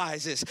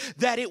realizes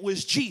that it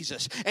was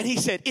Jesus. And he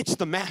said, it's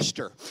the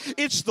Master.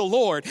 It's the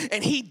Lord.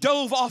 And he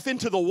dove off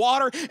into the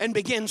water and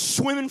began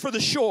swimming for the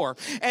shore.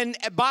 And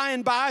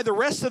by, the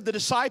rest of the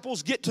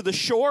disciples get to the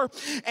shore.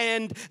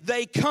 And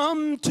they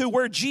come to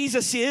where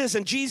Jesus is.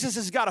 And Jesus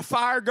has got a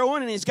fire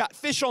going. And he's got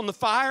fish on the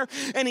fire.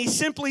 And he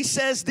simply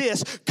says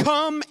this,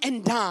 come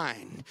and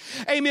dine.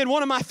 Amen.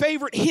 One of my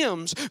favorite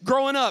hymns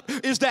growing up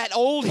is that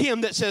old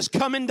hymn that says,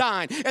 come and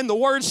dine. And the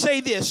words say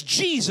this,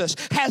 Jesus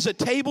has a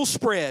table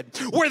spread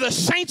where the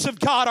saints of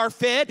God are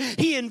fed.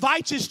 He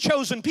invites his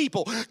chosen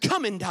people,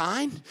 come and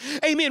dine.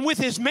 Amen. With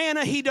his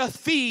manna he doth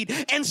feed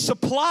and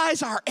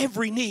supplies our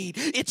every need.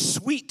 It's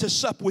sweet to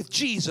sup with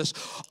Jesus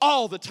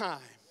all the time.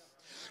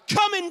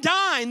 Come and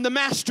dine, the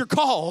Master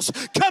calls.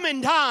 Come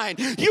and dine.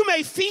 You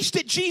may feast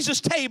at Jesus'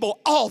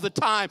 table all the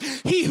time.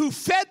 He who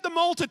fed the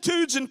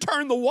multitudes and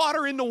turned the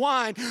water into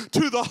wine,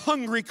 to the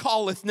hungry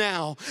calleth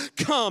now.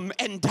 Come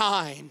and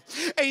dine.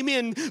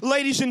 Amen.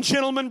 Ladies and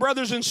gentlemen,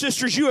 brothers and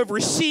sisters, you have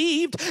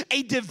received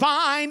a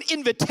divine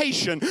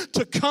invitation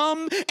to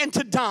come and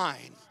to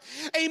dine.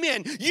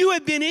 Amen. You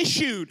have been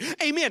issued,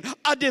 amen,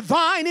 a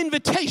divine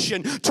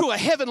invitation to a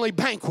heavenly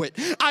banquet.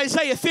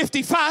 Isaiah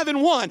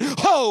 55:1.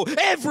 Ho,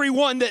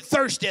 everyone that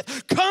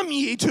thirsteth, come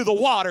ye to the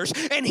waters.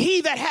 And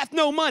he that hath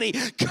no money,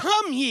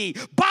 come ye,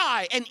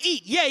 buy and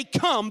eat. Yea,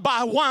 come,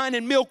 buy wine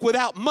and milk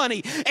without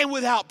money and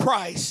without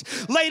price.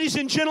 Ladies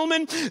and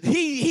gentlemen,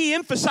 he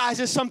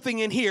emphasizes something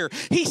in here.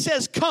 He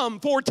says come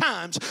 4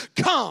 times.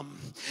 Come.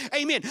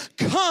 Amen.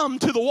 Come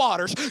to the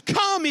waters.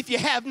 Come if you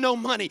have no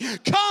money.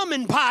 Come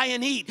and buy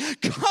and eat.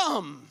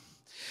 Come.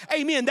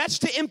 Amen. That's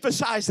to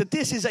emphasize that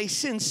this is a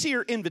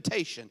sincere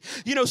invitation.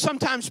 You know,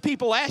 sometimes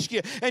people ask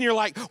you and you're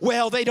like,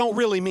 well, they don't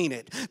really mean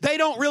it. They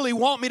don't really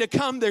want me to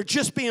come. They're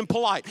just being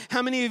polite.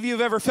 How many of you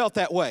have ever felt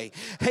that way?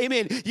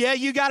 Amen. Yeah,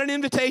 you got an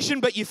invitation,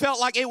 but you felt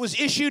like it was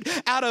issued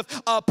out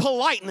of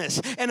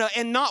politeness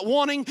and not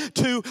wanting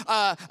to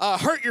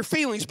hurt your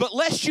feelings. But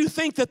lest you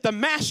think that the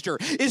Master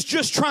is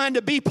just trying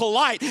to be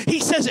polite, he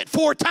says it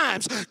 4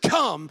 times.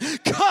 Come,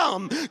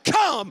 come,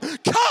 come,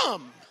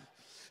 come.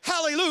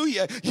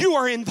 Hallelujah. You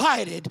are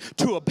invited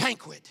to a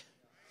banquet.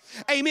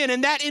 Amen.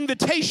 And that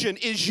invitation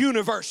is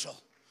universal.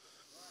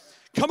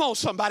 Come on,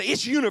 somebody.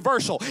 It's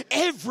universal.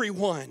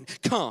 Everyone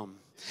come.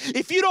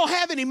 If you don't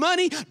have any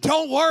money,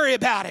 don't worry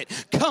about it.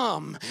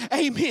 Come.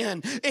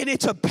 Amen. And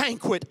it's a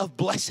banquet of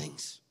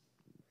blessings.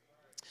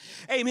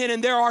 Amen.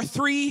 And there are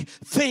 3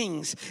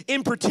 things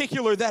in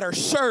particular that are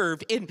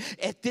served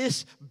at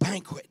this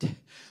banquet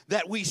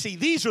that we see.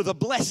 These are the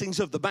blessings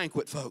of the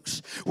banquet,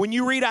 folks. When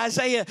you read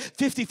Isaiah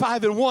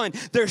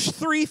 55:1, there's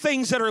 3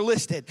 things that are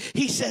listed.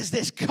 He says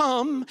this,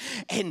 come,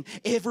 and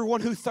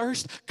everyone who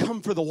thirsts,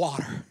 come for the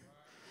water.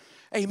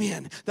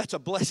 Amen. That's a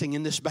blessing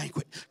in this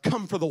banquet.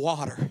 Come for the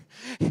water.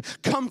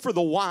 Come for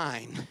the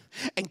wine.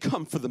 And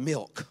come for the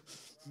milk.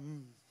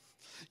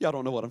 Y'all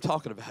don't know what I'm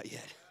talking about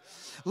yet.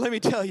 Let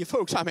me tell you,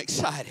 folks, I'm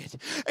excited,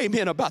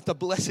 amen, about the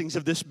blessings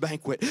of this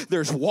banquet.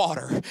 There's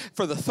water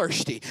for the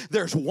thirsty.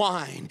 There's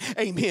wine,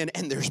 amen,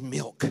 and there's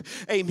milk,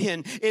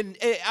 amen. And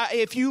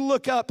if you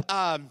look up,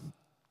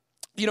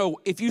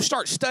 if you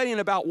start studying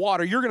about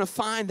water, you're going to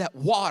find that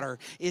water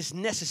is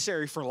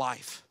necessary for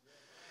life.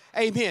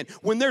 Amen.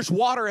 When there's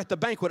water at the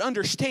banquet,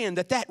 understand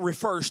that that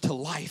refers to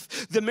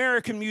life. The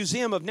American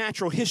Museum of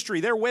Natural History,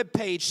 their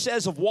webpage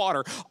says of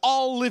water,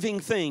 all living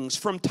things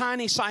from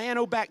tiny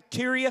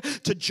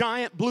cyanobacteria to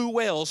giant blue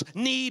whales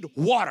need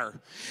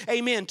water.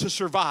 Amen. To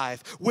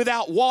survive.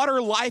 Without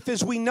water, life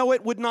as we know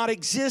it would not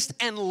exist,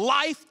 and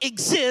life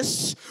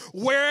exists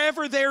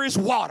wherever there is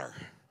water.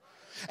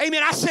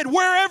 Amen. I said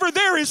wherever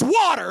there is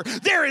water,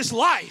 there is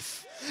life.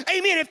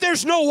 Amen. If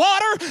there's no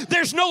water,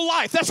 there's no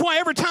life. That's why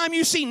every time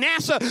you see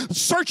NASA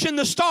searching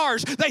the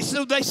stars, they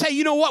say,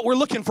 you know what? We're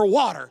looking for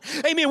water.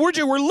 Amen.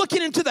 We're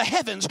looking into the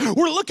heavens.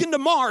 We're looking to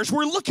Mars.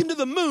 We're looking to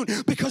the moon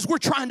because we're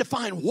trying to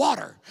find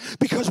water.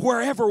 Because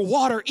wherever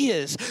water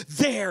is,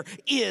 there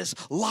is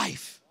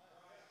life.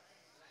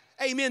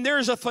 Amen. There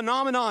is a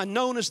phenomenon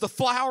known as the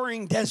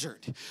flowering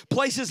desert.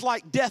 Places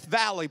like Death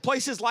Valley,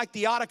 places like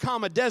the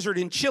Atacama Desert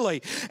in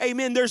Chile.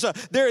 Amen. There's a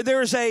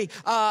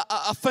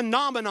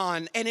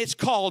phenomenon, and it's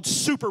called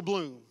super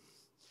bloom.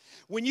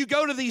 When you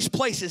go to these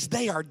places,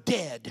 they are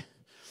dead.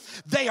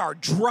 They are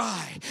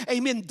dry.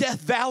 Amen.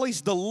 Death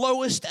Valley's the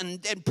lowest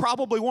and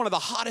probably one of the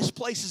hottest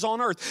places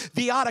on earth.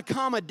 The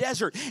Atacama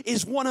Desert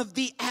is one of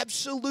the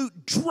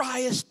absolute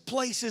driest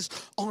places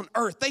on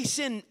earth. They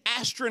send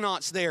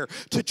astronauts there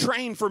to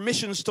train for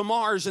missions to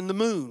Mars and the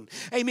moon.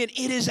 Amen.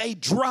 It is a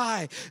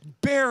dry,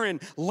 barren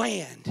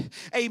land.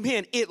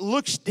 Amen. It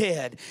looks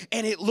dead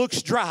and it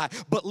looks dry,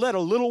 but let a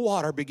little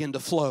water begin to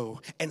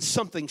flow and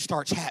something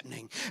starts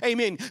happening.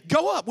 Amen.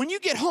 Go up. When you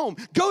get home,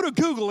 go to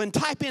Google and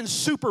type in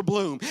super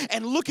bloom.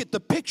 and look at the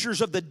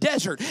pictures of the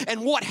desert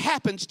and what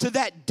happens to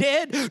that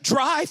dead,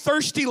 dry,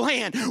 thirsty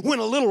land when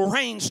a little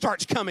rain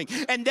starts coming.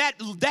 And that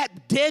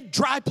dead,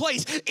 dry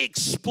place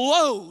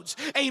explodes,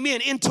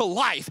 amen, into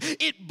life.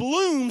 It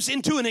blooms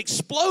into an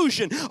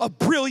explosion of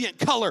brilliant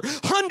color.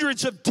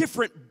 Hundreds of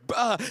different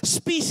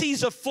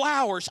species of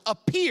flowers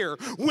appear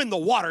when the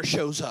water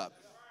shows up.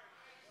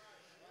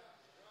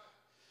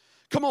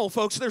 Come on,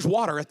 folks, there's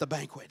water at the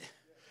banquet.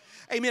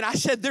 Amen. I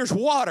said there's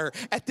water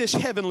at this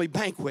heavenly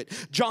banquet.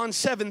 John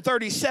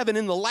 7:37,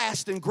 in the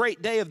last and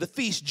great day of the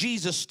feast,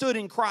 Jesus stood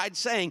and cried,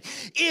 saying,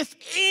 if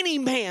any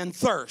man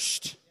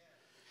thirst,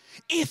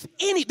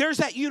 there's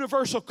that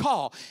universal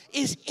call.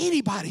 Is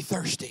anybody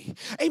thirsty?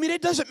 Amen.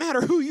 It doesn't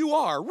matter who you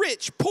are,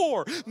 rich,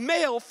 poor,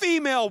 male,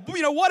 female,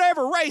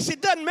 whatever race.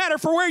 It doesn't matter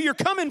for where you're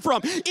coming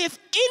from. If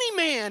any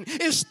man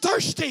is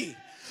thirsty,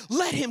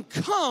 let him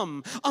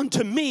come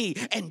unto me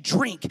and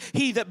drink.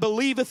 He that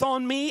believeth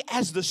on me,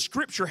 as the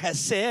scripture has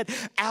said,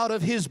 out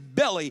of his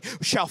belly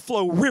shall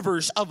flow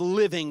rivers of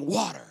living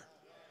water.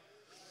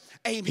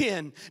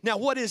 Amen. Now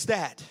what is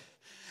that?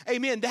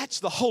 Amen.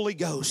 That's the Holy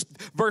Ghost.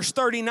 Verse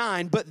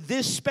 39, but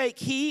this spake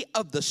he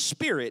of the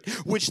Spirit,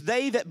 which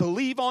they that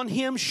believe on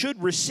him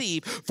should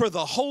receive. For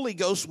the Holy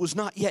Ghost was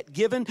not yet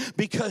given,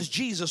 because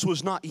Jesus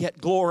was not yet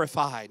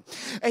glorified.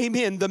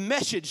 Amen. The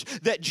message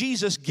that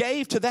Jesus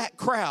gave to that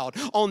crowd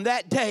on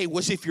that day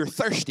was, if you're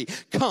thirsty,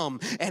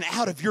 come, and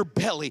out of your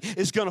belly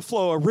is going to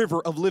flow a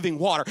river of living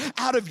water.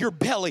 Out of your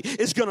belly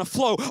is going to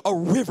flow a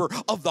river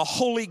of the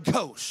Holy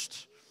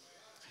Ghost.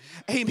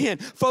 Amen.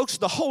 Folks,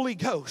 the Holy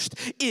Ghost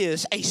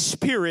is a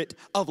spirit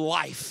of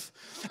life.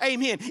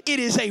 Amen. It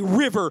is a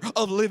river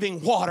of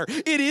living water.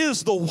 It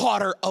is the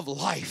water of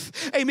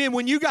life. Amen.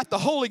 When you got the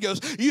Holy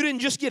Ghost, you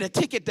didn't just get a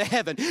ticket to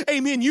heaven.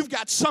 Amen. You've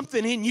got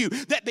something in you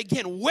that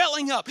began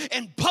welling up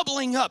and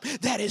bubbling up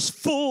that is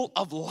full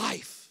of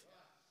life.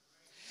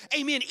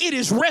 Amen. It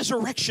is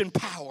resurrection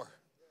power.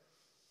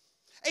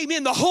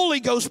 Amen. The Holy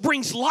Ghost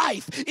brings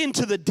life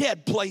into the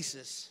dead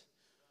places.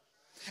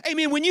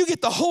 Amen. When you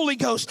get the Holy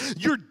Ghost,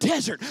 your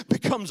desert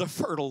becomes a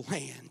fertile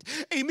land.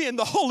 Amen.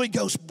 The Holy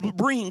Ghost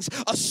brings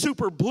a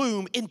super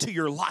bloom into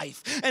your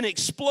life, an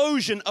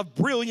explosion of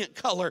brilliant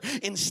color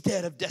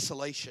instead of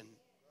desolation.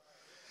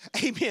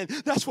 Amen.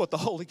 That's what the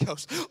Holy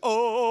Ghost.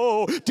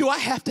 Oh, do I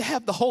have to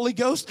have the Holy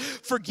Ghost?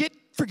 Forget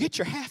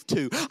you have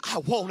to. I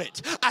want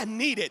it. I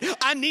need it.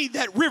 I need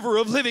that river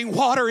of living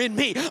water in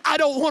me. I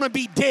don't want to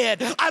be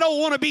dead. I don't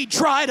want to be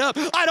dried up.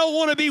 I don't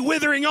want to be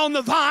withering on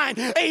the vine.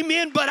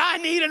 Amen. But I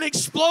need an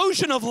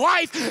explosion of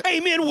life.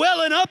 Amen.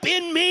 Welling up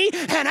in me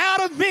and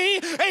out of me.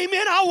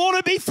 Amen. I want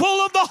to be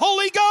full of the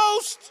Holy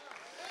Ghost.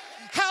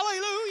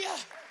 Hallelujah.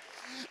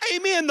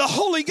 Amen. The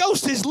Holy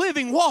Ghost is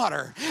living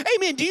water.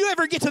 Amen. Do you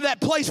ever get to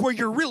that place where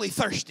you're really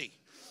thirsty?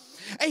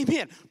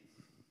 Amen.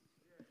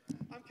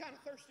 I'm kind of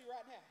thirsty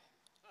right now.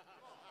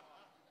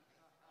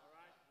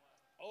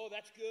 Oh,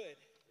 that's good.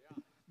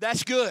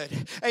 That's good.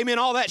 Amen.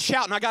 All that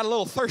shouting, I got a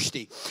little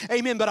thirsty.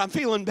 Amen. But I'm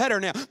feeling better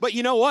now. But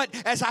you know what?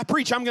 As I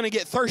preach, I'm going to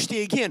get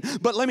thirsty again.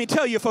 But let me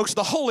tell you, folks,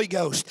 the Holy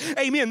Ghost,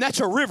 amen, that's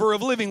a river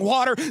of living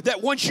water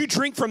that once you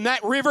drink from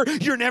that river,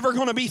 you're never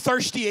going to be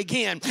thirsty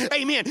again.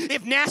 Amen.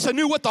 If NASA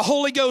knew what the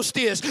Holy Ghost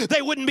is,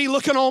 they wouldn't be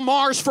looking on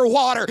Mars for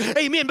water.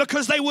 Amen.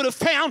 Because they would have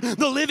found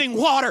the living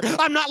water.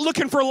 I'm not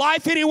looking for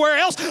life anywhere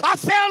else. I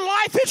found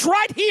life. It's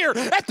right here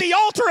at the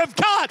altar of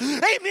God.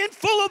 Amen.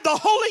 Full of the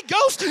Holy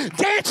Ghost,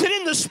 dancing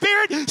in the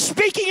Spirit,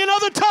 speaking in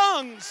other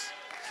tongues.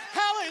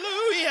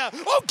 Hallelujah.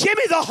 Oh, give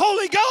me the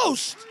Holy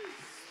Ghost.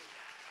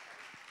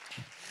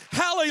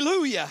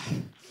 Hallelujah.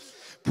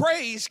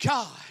 Praise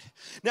God.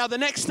 Now, the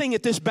next thing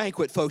at this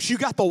banquet, folks, you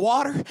got the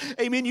water.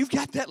 Amen. You've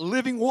got that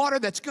living water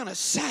that's going to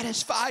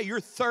satisfy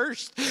your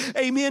thirst.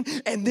 Amen.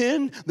 And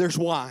then there's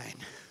wine.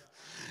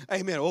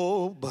 Amen.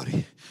 Oh,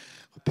 buddy.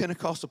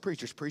 Pentecostal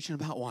preachers preaching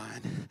about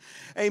wine.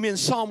 Amen.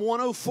 Psalm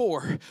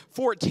 104,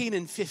 14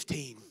 and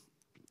 15.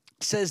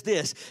 Says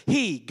this,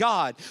 He,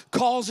 God,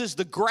 causes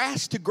the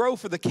grass to grow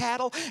for the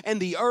cattle and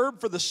the herb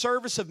for the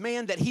service of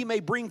man, that he may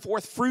bring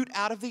forth fruit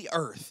out of the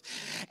earth,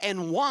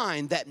 and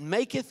wine that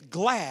maketh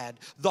glad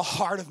the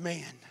heart of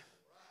man.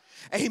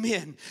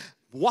 Amen.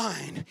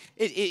 Wine,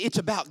 it's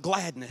about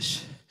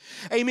gladness.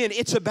 Amen.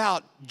 It's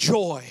about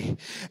joy.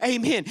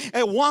 Amen.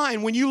 And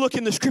wine, when you look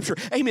in the scripture,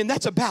 amen,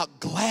 that's about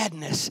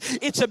gladness.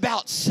 It's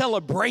about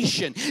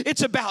celebration.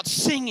 It's about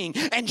singing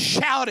and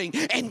shouting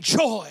and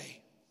joy.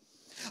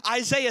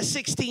 Isaiah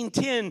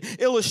 16:10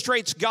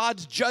 illustrates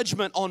God's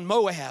judgment on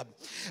Moab.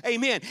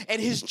 Amen.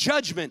 And his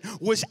judgment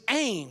was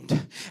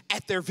aimed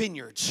at their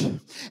vineyards.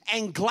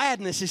 And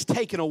gladness is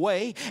taken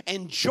away,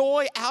 and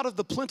joy out of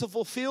the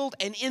plentiful field,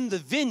 and in the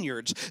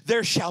vineyards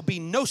there shall be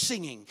no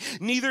singing,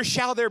 neither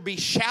shall there be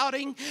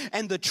shouting,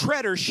 and the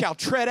treaders shall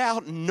tread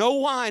out no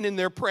wine in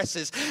their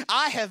presses.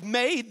 I have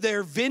made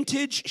their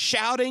vintage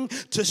shouting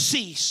to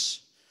cease.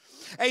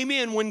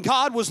 Amen. When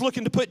God was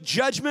looking to put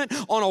judgment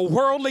on a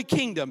worldly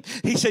kingdom,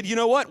 he said, you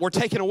know what? We're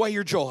taking away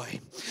your joy.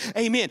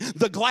 Amen.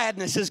 The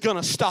gladness is going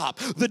to stop.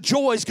 The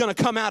joy is going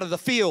to come out of the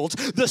fields.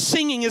 The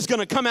singing is going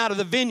to come out of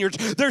the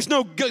vineyards. There's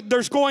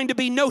going to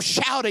be no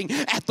shouting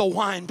at the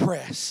wine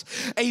press.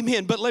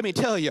 Amen. But let me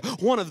tell you,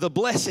 one of the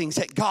blessings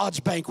at God's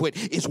banquet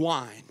is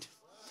wine.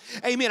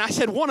 Amen. I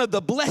said one of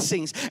the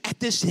blessings at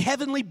this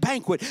heavenly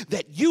banquet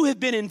that you have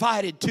been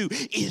invited to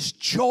is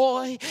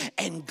joy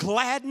and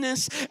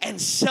gladness and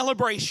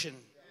celebration.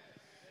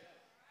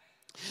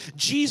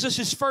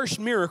 Jesus' first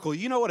miracle,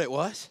 you know what it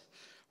was?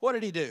 What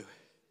did he do?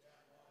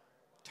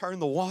 Turn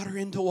the water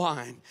into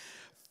wine.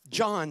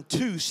 John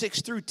 2,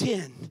 6 through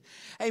 10.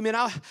 Amen.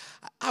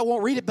 I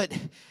won't read it, but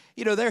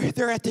you know,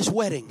 they're at this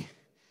wedding.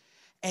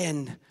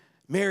 And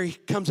Mary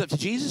comes up to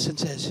Jesus and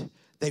says,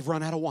 they've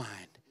run out of wine.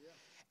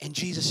 And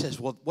Jesus says,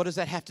 well, what does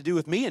that have to do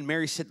with me? And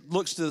Mary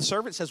looks to the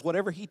servant and says,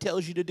 whatever he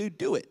tells you to do,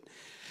 do it.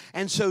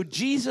 And so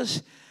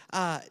Jesus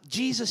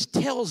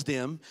tells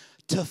them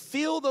to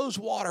fill those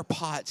water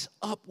pots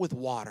up with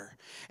water.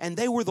 And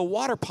they were the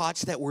water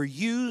pots that were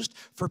used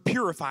for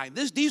purifying.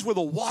 These were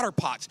the water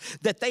pots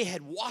that they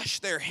had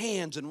washed their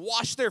hands and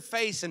washed their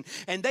face, and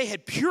they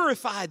had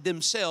purified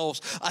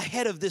themselves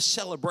ahead of this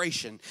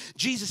celebration.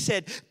 Jesus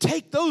said,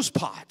 take those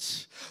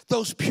pots,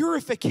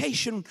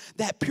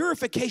 that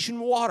purification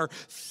water,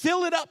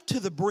 fill it up to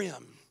the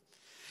brim,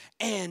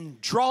 and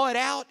draw it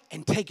out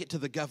and take it to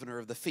the governor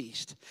of the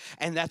feast.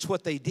 And that's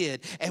what they did.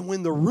 And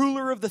when the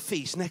ruler of the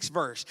feast, next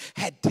verse,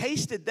 had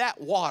tasted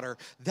that water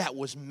that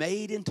was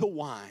made into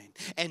wine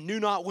and knew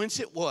not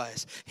whence it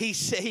was,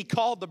 he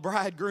called the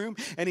bridegroom,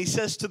 and he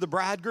says to the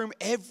bridegroom,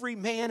 every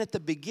man at the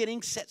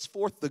beginning sets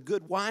forth the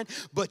good wine,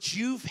 but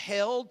you've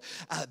held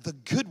the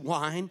good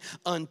wine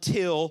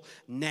until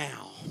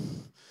now.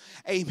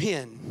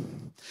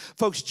 Amen.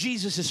 Folks,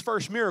 Jesus'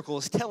 first miracle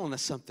is telling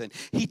us something.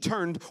 He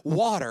turned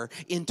water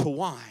into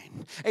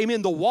wine.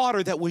 Amen. The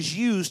water that was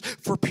used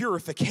for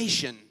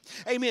purification.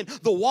 Amen.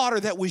 The water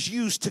that was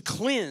used to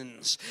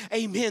cleanse,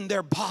 amen,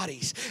 their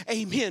bodies,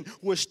 amen,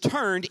 was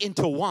turned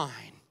into wine.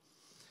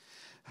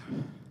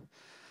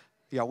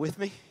 Y'all with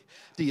me?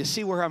 Do you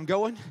see where I'm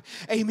going?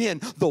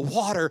 Amen. The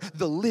water,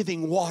 the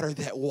living water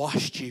that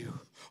washed you.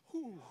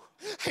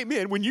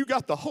 Amen. When you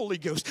got the Holy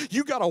Ghost,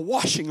 you got a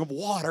washing of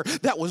water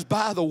that was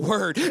by the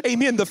Word.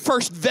 Amen. The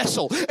first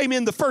vessel,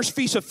 amen, the first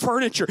piece of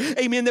furniture,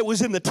 amen, that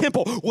was in the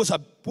temple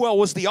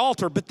was the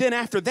altar. But then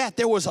after that,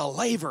 there was a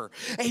laver.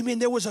 Amen.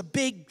 There was a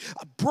big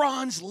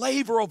bronze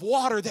laver of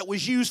water that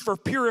was used for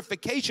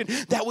purification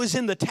that was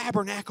in the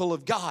tabernacle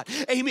of God.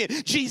 Amen.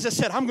 Jesus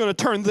said, I'm going to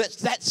turn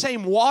that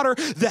same water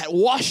that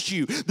washed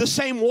you, the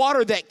same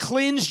water that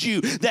cleansed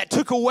you, that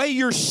took away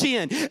your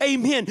sin,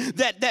 amen,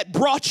 that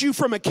brought you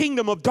from a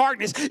kingdom of darkness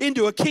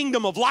into a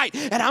kingdom of light,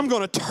 and I'm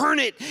going to turn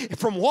it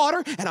from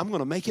water and I'm going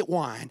to make it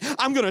wine.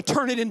 I'm going to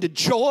turn it into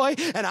joy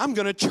and I'm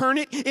going to turn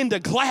it into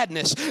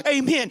gladness.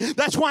 Amen.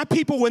 That's why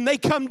people, when they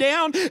come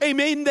down,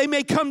 amen, they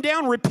may come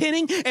down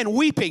repenting and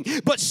weeping,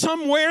 but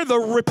somewhere the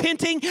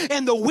repenting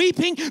and the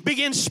weeping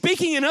begins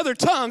speaking in other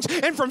tongues,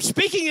 and from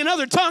speaking in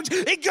other tongues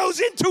it goes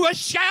into a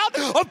shout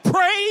of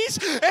praise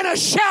and a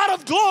shout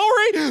of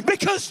glory,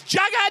 because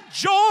I got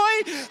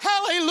joy.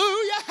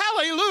 Hallelujah.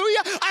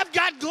 Hallelujah. I've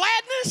got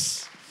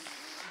gladness.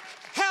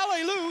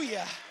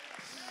 Hallelujah.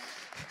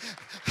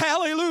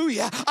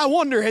 Hallelujah. I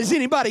wonder, has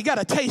anybody got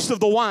a taste of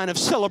the wine of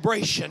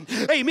celebration?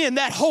 Amen.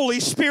 That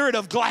Holy Spirit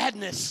of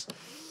gladness.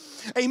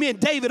 Amen.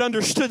 David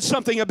understood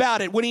something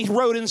about it when he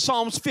wrote in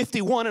Psalms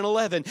 51 and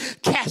 11,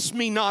 cast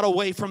me not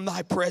away from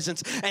thy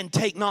presence, and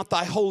take not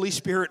thy Holy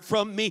Spirit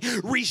from me.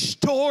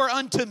 Restore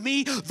unto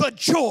me the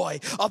joy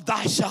of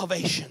thy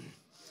salvation.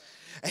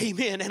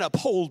 Amen. And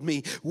uphold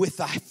me with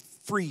thy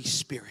free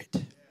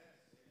spirit.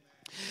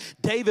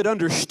 David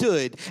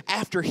understood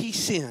after he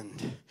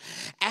sinned,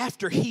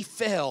 after he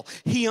fell,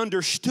 he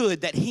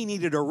understood that he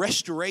needed a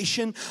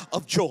restoration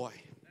of joy.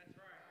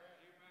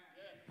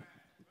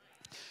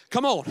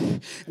 Come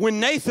on. When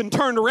Nathan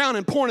turned around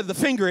and pointed the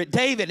finger at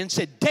David and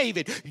said,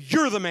 David,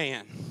 you're the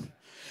man.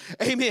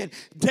 Amen.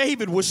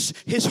 David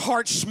his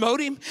heart smote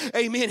him.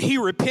 Amen. He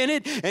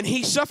repented and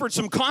he suffered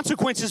some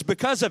consequences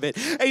because of it.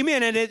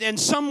 Amen. And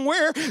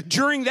somewhere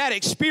during that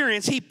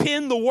experience, he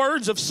penned the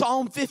words of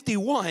Psalm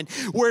 51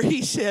 where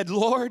he said,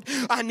 Lord,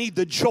 I need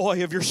the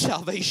joy of your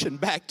salvation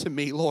back to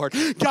me, Lord.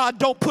 God,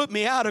 don't put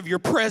me out of your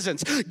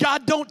presence.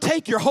 God, don't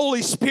take your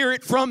Holy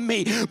Spirit from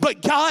me.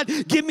 But God,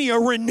 give me a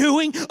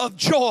renewing of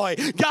joy.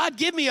 God,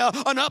 give me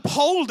an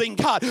upholding,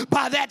 God,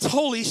 by that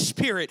Holy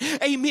Spirit.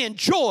 Amen.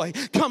 Joy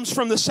comes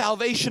from the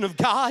salvation of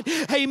God.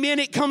 Amen.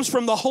 It comes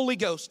from the Holy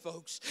Ghost,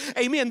 folks.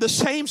 Amen. The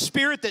same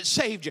Spirit that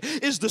saved you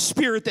is the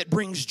Spirit that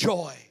brings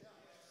joy.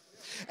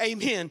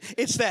 Amen.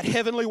 It's that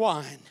heavenly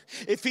wine.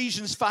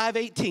 Ephesians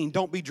 5:18,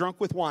 don't be drunk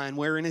with wine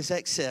wherein is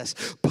excess,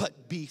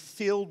 but be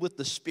filled with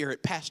the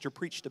Spirit. Pastor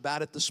preached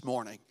about it this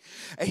morning.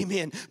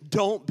 Amen.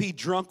 Don't be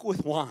drunk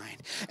with wine.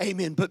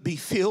 Amen. But be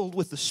filled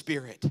with the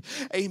Spirit.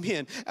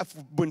 Amen.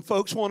 When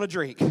folks want to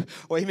drink,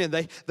 well, amen,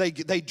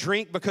 they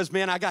drink because,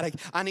 man,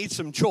 I need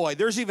some joy.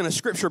 There's even a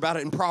scripture about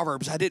it in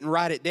Proverbs. I didn't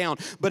write it down,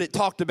 but it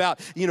talked about,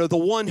 the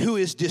one who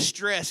is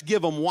distressed,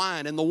 give them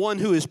wine, and the one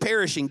who is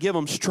perishing, give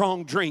them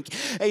strong drink.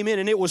 Amen.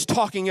 And it was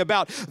talking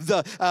about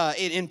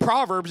in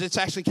Proverbs, it's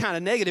actually kind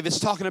of negative. It's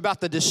talking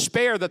about the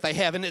despair that they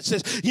have. And it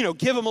says,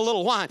 give them a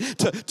little wine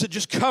to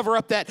just cover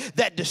up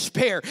that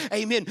despair.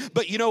 Amen.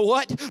 But you know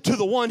what? To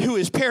the one who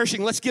is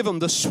perishing, let's give them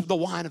the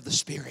wine of the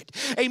Spirit.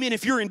 Amen.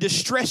 If you're in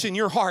distress in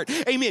your heart,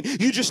 amen,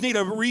 you just need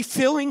a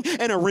refilling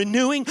and a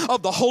renewing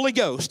of the Holy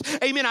Ghost.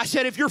 Amen. I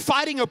said, if you're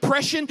fighting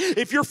oppression,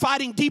 if you're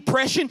fighting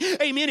depression,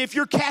 amen, if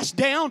you're cast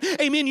down,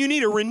 amen, you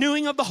need a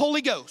renewing of the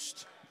Holy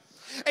Ghost.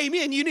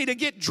 Amen. You need to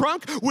get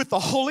drunk with the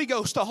Holy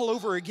Ghost all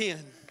over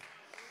again.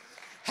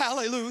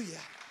 Hallelujah.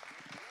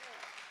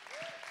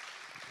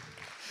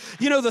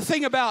 The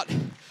thing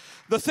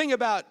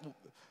about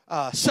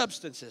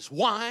substances,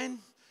 wine,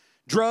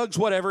 drugs,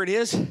 whatever it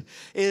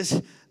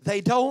is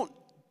they don't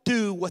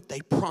do what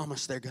they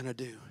promise they're going to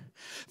do.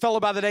 A fellow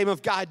by the name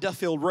of Guy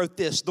Duffield wrote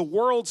this: the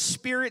world's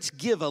spirits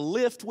give a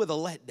lift with a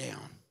letdown.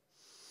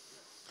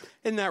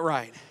 Isn't that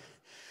right?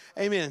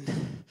 Amen.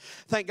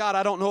 Thank God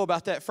I don't know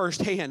about that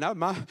firsthand.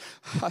 I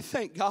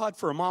thank God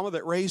for a mama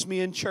that raised me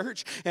in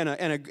church and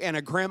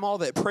a grandma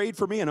that prayed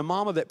for me and a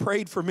mama that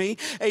prayed for me.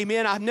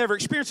 Amen. I've never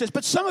experienced this,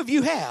 but some of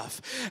you have.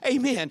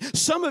 Amen.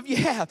 Some of you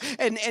have.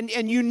 And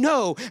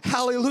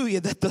hallelujah,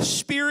 that the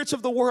spirits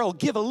of the world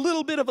give a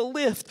little bit of a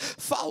lift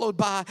followed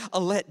by a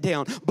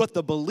letdown. But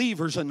the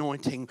believer's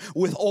anointing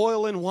with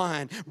oil and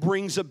wine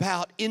brings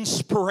about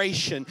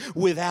inspiration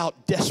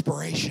without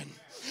desperation.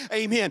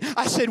 Amen.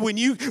 I said, when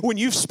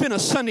you've spent a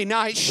Sunday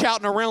night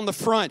shouting around the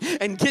front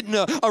and getting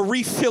a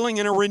refilling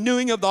and a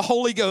renewing of the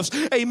Holy Ghost,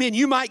 amen,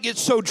 you might get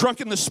so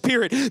drunk in the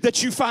Spirit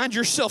that you find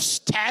yourself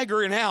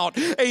staggering out.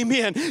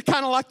 Amen.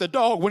 Kind of like the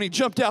dog when he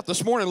jumped out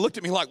this morning and looked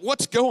at me like,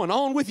 what's going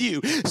on with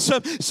you?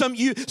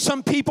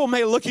 Some people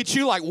may look at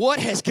you like, what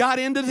has got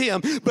into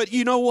them? But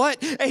you know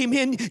what?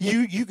 Amen.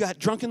 You got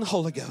drunk in the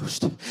Holy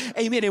Ghost.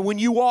 Amen. And when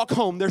you walk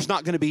home, there's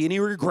not going to be any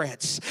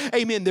regrets.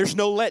 Amen. There's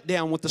no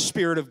letdown with the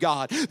Spirit of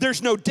God.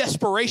 There's no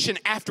desperation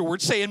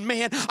afterwards saying,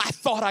 man, I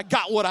thought I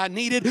got what I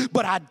needed,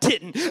 but I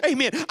didn't.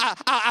 Amen.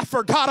 I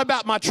forgot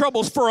about my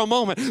troubles for a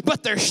moment,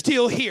 but they're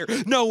still here.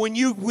 No, when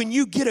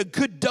you get a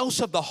good dose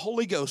of the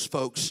Holy Ghost,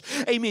 folks,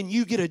 amen,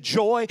 you get a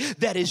joy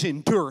that is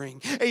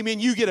enduring. Amen.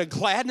 You get a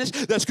gladness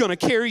that's going to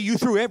carry you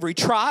through every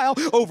trial,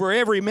 over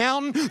every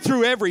mountain,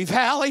 through every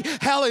valley.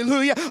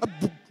 Hallelujah.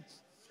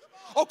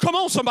 Oh, come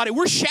on, somebody.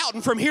 We're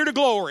shouting from here to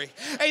glory.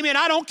 Amen.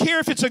 I don't care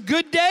if it's a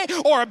good day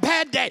or a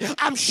bad day.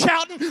 I'm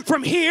shouting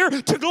from here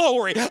to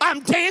glory.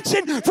 I'm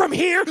dancing from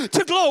here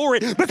to glory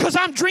because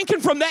I'm drinking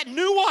from that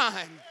new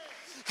wine.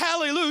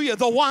 Hallelujah.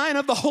 The wine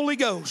of the Holy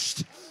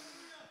Ghost.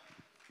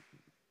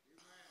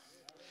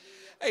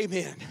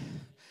 Amen.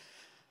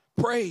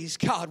 Praise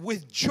God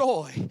with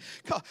joy.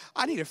 God,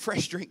 I need a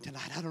fresh drink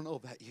tonight. I don't know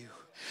about you.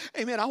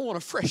 Amen. I want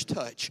a fresh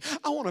touch.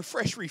 I want a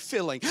fresh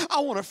refilling. I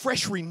want a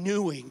fresh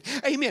renewing.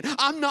 Amen.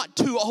 I'm not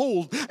too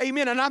old.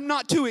 Amen. And I'm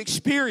not too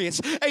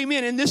experienced.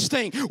 Amen. In this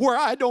thing where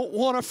I don't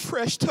want a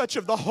fresh touch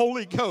of the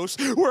Holy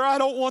Ghost, where I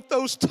don't want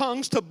those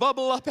tongues to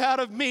bubble up out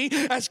of me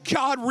as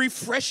God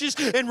refreshes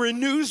and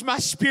renews my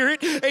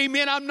spirit.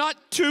 Amen. I'm not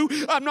to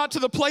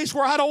the place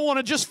where I don't want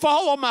to just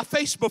fall on my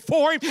face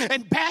before Him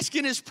and bask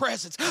in His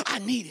presence. I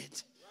need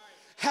it.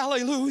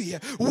 Hallelujah.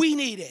 We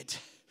need it.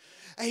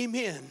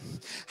 Amen.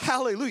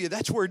 Hallelujah.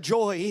 That's where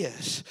joy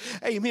is.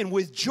 Amen.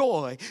 With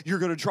joy, you're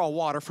going to draw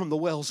water from the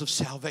wells of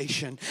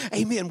salvation.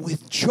 Amen.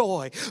 With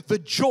joy. The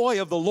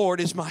joy of the Lord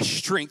is my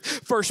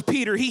strength. 1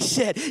 Peter, he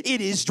said,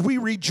 we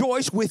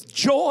rejoice with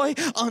joy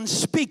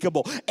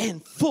unspeakable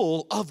and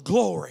full of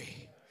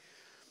glory.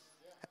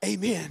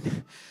 Amen.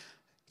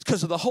 It's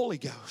because of the Holy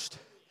Ghost.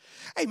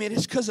 Amen.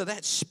 It's because of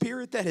that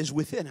Spirit that is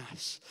within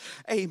us.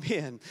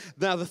 Amen.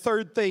 Now, the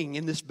third thing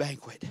in this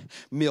banquet,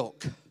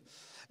 milk.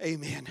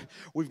 Amen.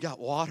 We've got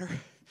water.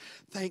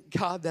 Thank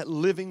God, that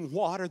living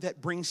water that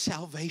brings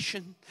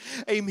salvation.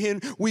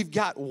 Amen. We've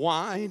got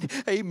wine.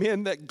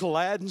 Amen. That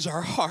gladdens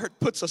our heart,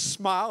 puts a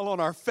smile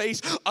on our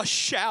face, a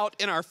shout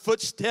in our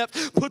footstep,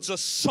 puts a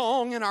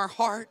song in our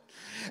heart.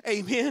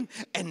 Amen.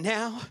 And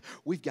now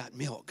we've got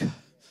milk.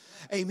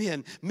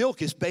 Amen.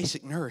 Milk is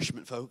basic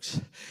nourishment,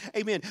 folks.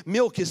 Amen.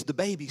 Milk is the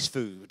baby's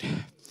food.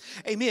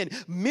 Amen.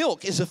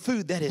 Milk is a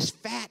food that is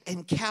fat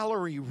and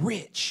calorie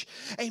rich.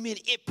 Amen.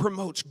 It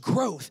promotes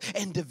growth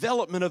and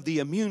development of the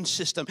immune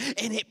system,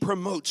 and it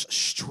promotes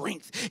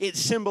strength. It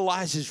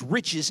symbolizes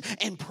riches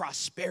and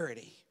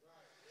prosperity.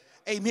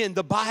 Amen.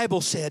 The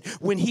Bible said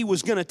when He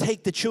was going to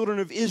take the children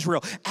of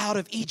Israel out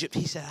of Egypt,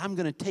 He said, I'm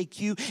going to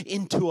take you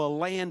into a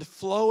land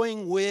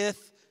flowing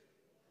with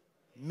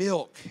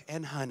milk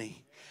and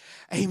honey.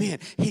 Amen.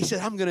 He said,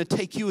 I'm going to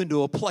take you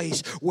into a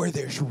place where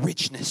there's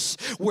richness,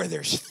 where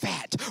there's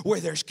fat, where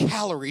there's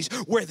calories,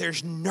 where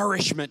there's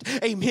nourishment.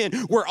 Amen.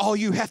 Where all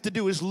you have to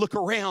do is look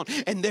around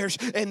and there's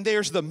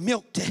the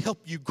milk to help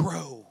you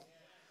grow.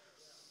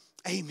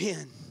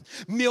 Amen.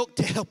 Milk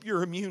to help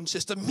your immune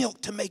system.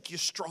 Milk to make you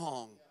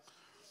strong.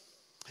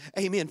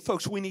 Amen.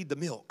 Folks, we need the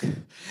milk.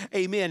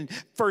 Amen.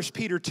 1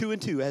 Peter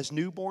 2:2, as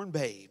newborn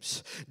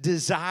babes,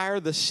 desire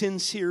the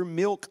sincere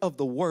milk of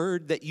the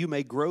word that you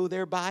may grow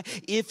thereby,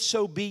 if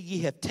so be ye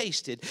have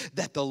tasted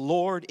that the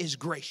Lord is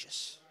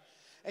gracious.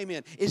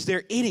 Amen. Is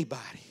there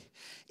anybody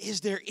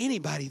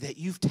that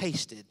you've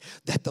tasted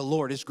that the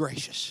Lord is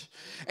gracious?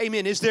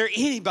 Amen. Is there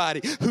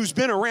anybody who's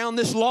been around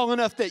this long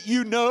enough that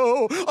you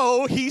know,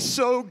 oh, he's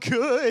so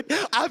good.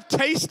 I've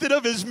tasted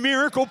of his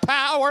miracle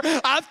power.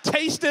 I've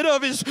tasted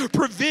of his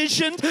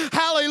provision.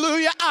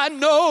 Hallelujah. I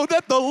know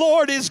that the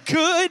Lord is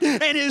good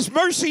and his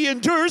mercy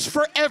endures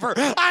forever.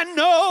 I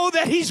know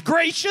that he's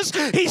gracious.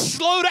 He's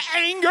slow to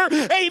anger.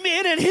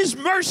 Amen. And his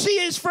mercy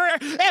is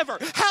forever.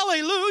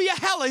 Hallelujah.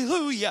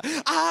 Hallelujah.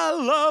 I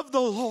love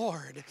the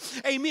Lord.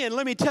 Amen.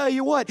 Let me tell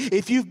you what,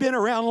 if you've been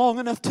around long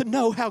enough to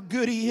know how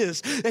good he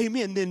is,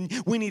 amen, then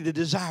we need to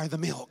desire the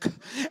milk.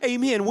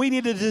 Amen. We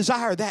need to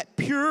desire that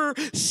pure,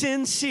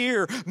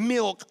 sincere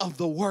milk of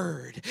the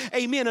word.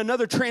 Amen.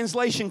 Another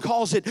translation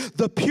calls it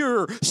the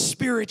pure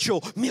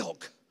spiritual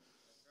milk.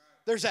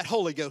 There's that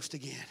Holy Ghost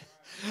again.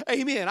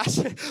 Amen. I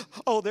said,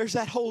 oh, there's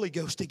that Holy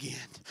Ghost again.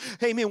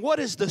 Amen. What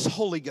is this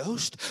Holy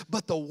Ghost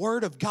but the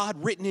Word of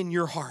God written in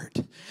your heart?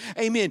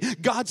 Amen.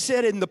 God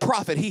said in the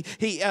prophet,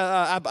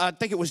 I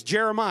think it was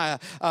Jeremiah.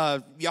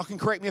 Y'all can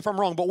correct me if I'm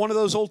wrong, but one of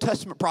those Old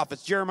Testament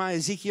prophets, Jeremiah,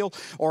 Ezekiel,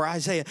 or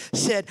Isaiah,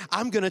 said,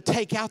 I'm going to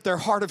take out their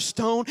heart of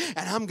stone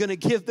and I'm going to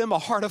give them a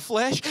heart of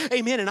flesh.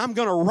 Amen. And I'm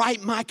going to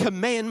write my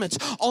commandments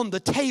on the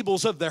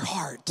tables of their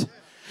heart.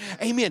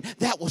 Amen.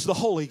 That was the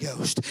Holy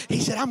Ghost.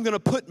 He said, I'm going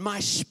to put my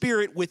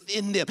spirit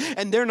within them.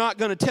 And they're not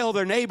going to tell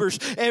their neighbors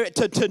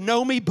to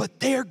know me, but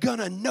they're going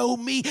to know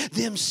me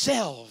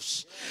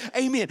themselves.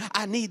 Amen.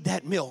 I need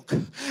that milk.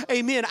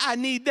 Amen. I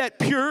need that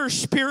pure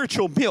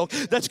spiritual milk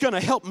that's going to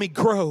help me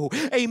grow.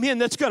 Amen.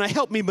 That's going to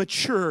help me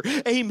mature.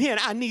 Amen.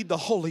 I need the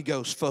Holy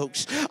Ghost,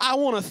 folks. I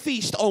want to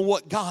feast on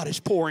what God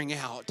is pouring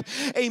out.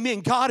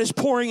 Amen. God is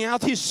pouring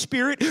out his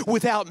spirit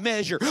without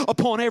measure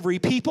upon every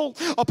people,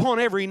 upon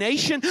every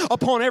nation,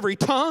 upon every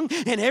tongue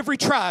and every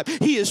tribe.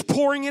 He is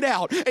pouring it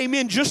out.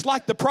 Amen. Just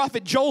like the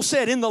prophet Joel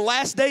said, in the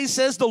last days,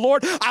 says the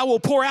Lord, I will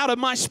pour out of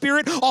my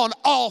spirit on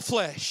all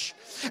flesh.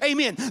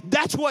 Amen.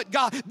 That's what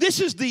God, this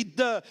is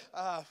the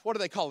what do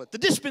they call it? The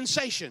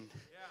dispensation.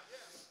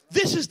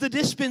 This is the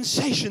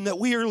dispensation that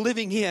we are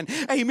living in.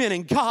 Amen.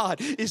 And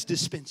God is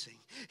dispensing.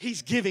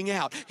 He's giving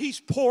out. He's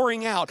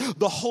pouring out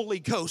the Holy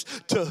Ghost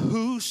to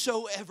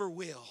whosoever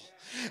will.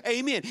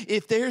 Amen.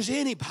 If there's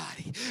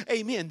anybody,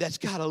 amen, that's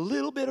got a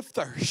little bit of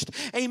thirst,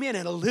 amen,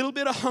 and a little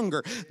bit of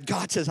hunger,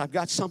 God says, I've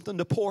got something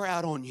to pour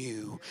out on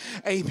you.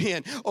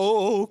 Amen.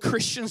 Oh,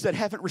 Christians that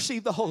haven't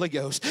received the Holy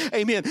Ghost,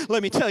 amen,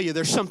 let me tell you,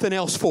 there's something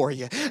else for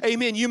you.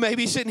 Amen. You may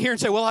be sitting here and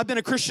say, well, I've been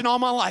a Christian all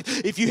my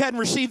life. If you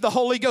hadn't received the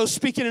Holy Ghost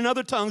speaking in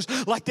other tongues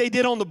like they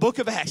did on the book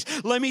of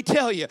Acts, let me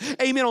tell you,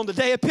 amen, on the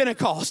day of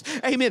Pentecost,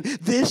 amen,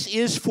 this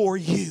is for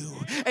you.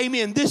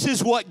 Amen. This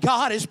is what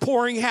God is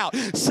pouring out.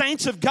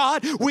 Saints of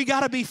God, we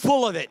got to be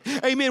full of it.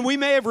 Amen. We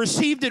may have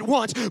received it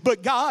once,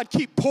 but God,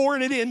 keep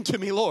pouring it into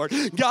me, Lord.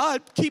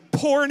 God, keep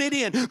pouring it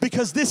in,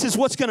 because this is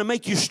what's going to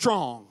make you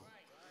strong.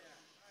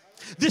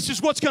 This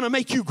is what's going to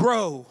make you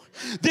grow.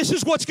 This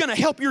is what's going to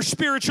help your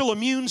spiritual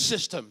immune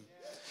system.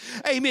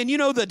 Amen. You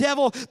know, the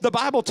devil, the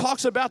Bible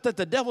talks about that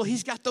the devil,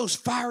 he's got those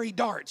fiery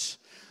darts.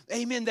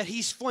 Amen, that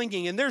he's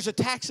flinging, and there's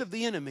attacks of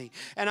the enemy.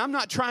 And I'm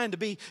not trying to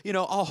be,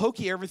 all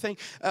hokey everything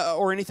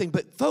or anything,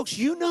 but folks,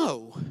 you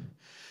know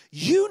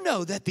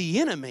that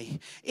the enemy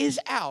is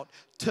out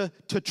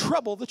to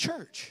trouble the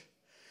church.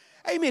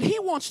 Amen. He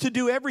wants to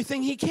do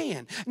everything he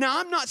can. Now,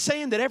 I'm not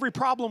saying that every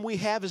problem we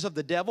have is of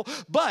the devil,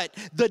 but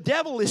the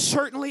devil is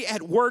certainly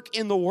at work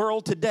in the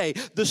world today.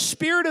 The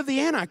spirit of the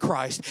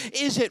Antichrist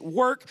is at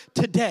work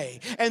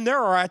today, and there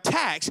are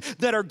attacks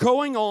that are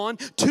going on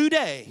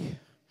today.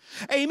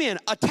 Amen.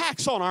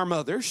 Attacks on our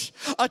mothers,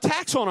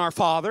 attacks on our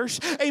fathers,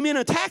 amen,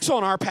 attacks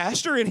on our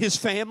pastor and his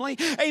family,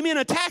 amen,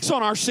 attacks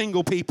on our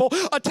single people,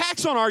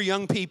 attacks on our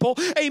young people,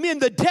 amen.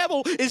 The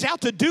devil is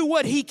out to do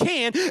what he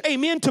can,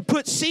 amen, to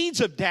put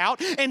seeds of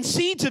doubt and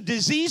seeds of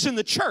disease in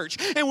the church.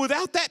 And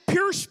without that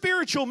pure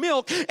spiritual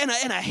milk and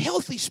a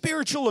healthy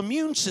spiritual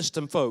immune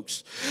system,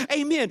 folks,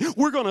 amen,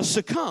 we're going to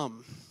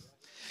succumb.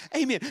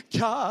 Amen.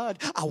 God,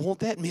 I want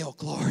that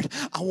milk, Lord.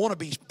 I want to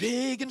be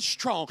big and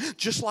strong,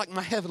 just like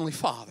my Heavenly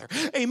Father.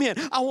 Amen.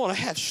 I want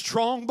to have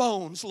strong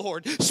bones,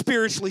 Lord,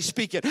 spiritually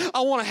speaking. I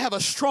want to have a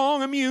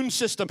strong immune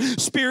system,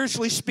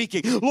 spiritually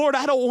speaking. Lord,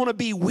 I don't want to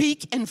be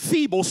weak and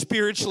feeble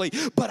spiritually,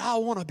 but I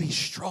want to be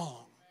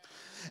strong.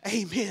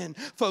 Amen.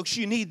 Folks,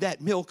 you need that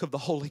milk of the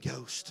Holy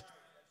Ghost.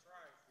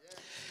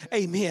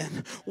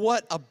 Amen.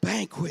 What a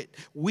banquet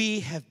we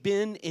have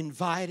been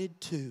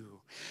invited to.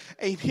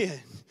 Amen.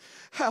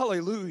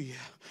 Hallelujah.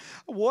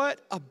 What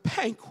a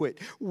banquet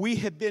we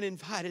have been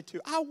invited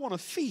to. I want to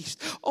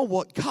feast on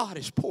what God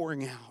is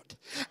pouring out.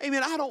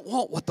 Amen. I don't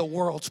want what the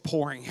world's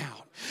pouring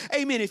out.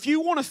 Amen. If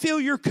you want to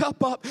fill your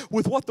cup up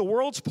with what the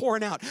world's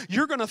pouring out,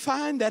 you're going to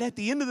find that at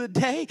the end of the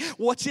day,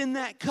 what's in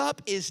that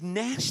cup is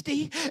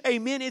nasty.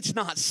 Amen. It's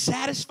not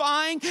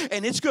satisfying,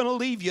 and it's going to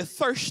leave you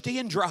thirsty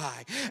and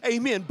dry.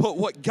 Amen. But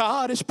what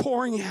God is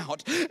pouring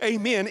out,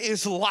 amen,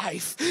 is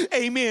life.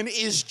 Amen.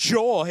 Is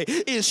joy,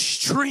 is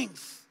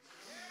strength.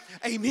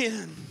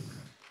 Amen.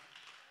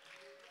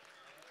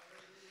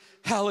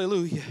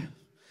 Hallelujah.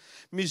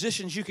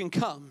 Musicians, you can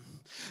come.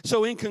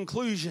 So in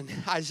conclusion,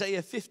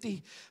 Isaiah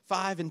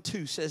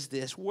 55:2 says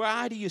this: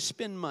 why do you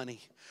spend money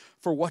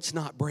for what's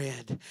not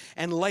bread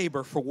and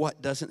labor for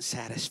what doesn't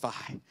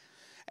satisfy?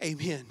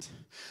 Amen.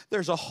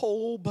 There's a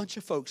whole bunch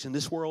of folks in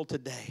this world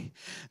today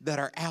that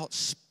are out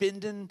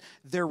spending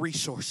their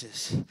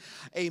resources,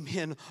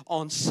 amen,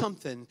 on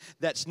something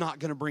that's not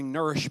going to bring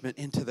nourishment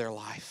into their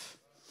life.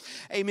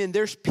 Amen.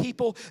 There's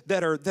people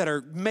that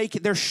are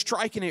making, they're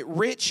striking it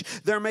rich.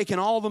 They're making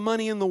all the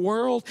money in the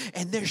world,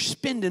 and they're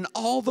spending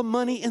all the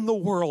money in the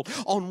world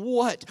on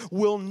what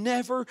will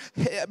never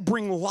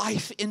bring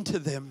life into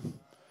them.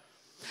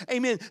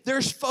 Amen.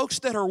 There's folks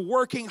that are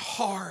working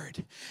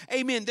hard.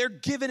 Amen. They're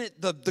giving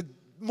it the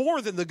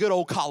more than the good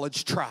old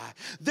college try.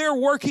 They're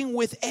working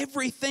with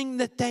everything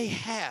that they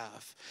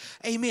have.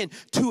 Amen.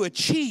 To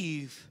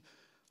achieve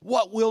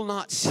what will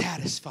not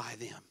satisfy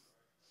them.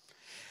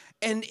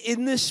 And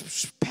in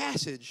this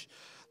passage,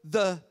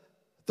 the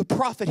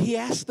prophet, he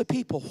asked the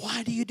people,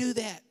 why do you do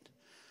that?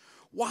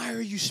 Why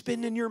are you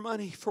spending your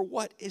money for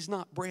what is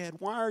not bread?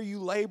 Why are you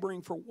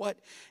laboring for what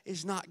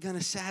is not going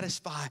to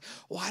satisfy?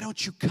 Why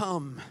don't you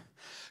come?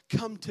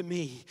 Come to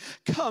me.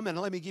 Come and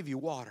let me give you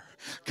water.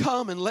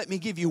 Come and let me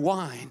give you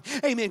wine.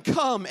 Amen.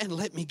 Come and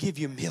let me give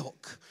you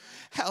milk.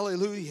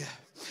 Hallelujah.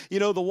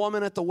 You know, the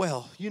woman at the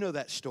well, you know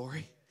that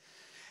story.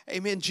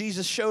 Amen.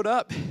 Jesus showed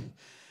up.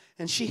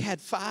 And she had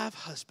 5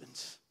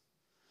 husbands.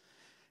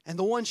 And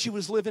the one she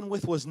was living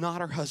with was not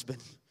her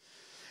husband.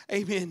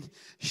 Amen.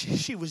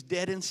 She was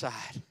dead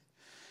inside.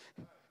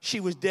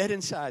 She was dead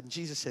inside. And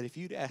Jesus said, if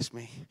you'd ask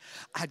me,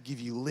 I'd give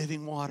you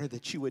living water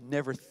that you would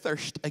never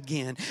thirst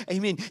again.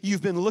 Amen.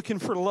 You've been looking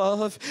for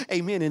love.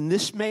 Amen. And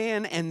this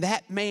man and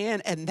that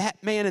man and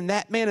that man and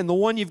that man. And the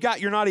one you've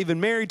got, you're not even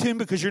married to him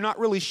because you're not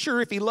really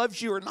sure if he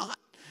loves you or not.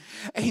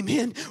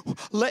 Amen.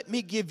 Let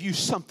me give you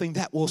something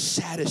that will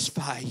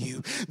satisfy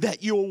you.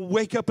 That you'll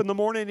wake up in the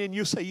morning and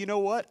you'll say, you know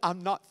what?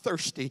 I'm not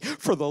thirsty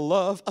for the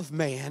love of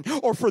man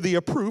or for the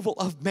approval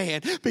of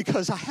man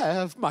because I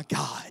have my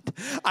God.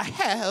 I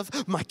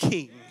have my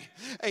King.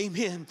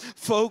 Amen.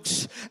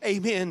 Folks,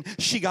 amen.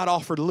 She got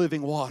offered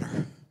living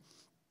water.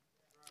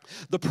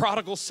 The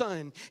prodigal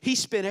son, he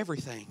spent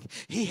everything.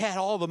 He had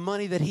all the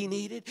money that he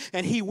needed,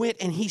 and he went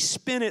and he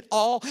spent it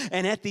all.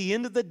 And at the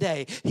end of the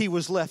day, he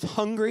was left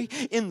hungry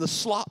in the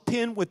slop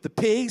pen with the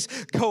pigs,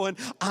 going,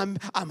 I'm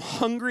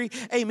hungry.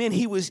 Amen.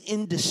 He was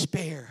in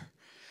despair.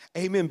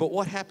 Amen. But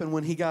what happened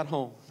when he got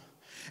home?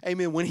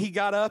 Amen. When he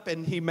got up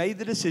and he made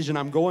the decision,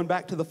 I'm going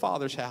back to the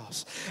Father's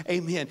house.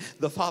 Amen.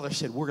 The Father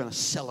said, we're going to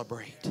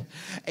celebrate.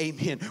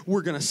 Amen.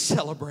 We're going to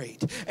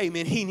celebrate.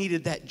 Amen. He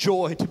needed that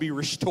joy to be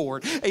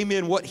restored.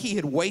 Amen. What he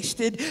had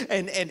wasted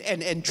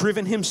and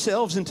driven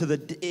himself into the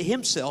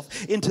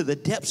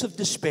depths of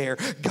despair,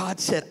 God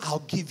said, I'll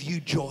give you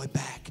joy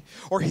back.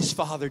 Or his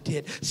Father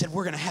did. Said,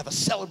 we're going to have a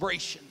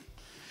celebration.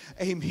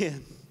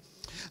 Amen.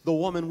 The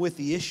woman with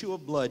the issue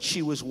of blood,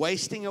 she was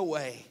wasting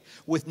away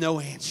with no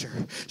answer.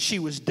 She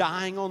was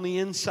dying on the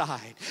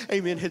inside.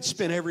 Amen. Had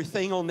spent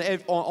everything on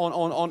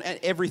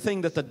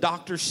everything that the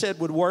doctor said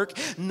would work.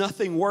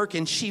 Nothing worked,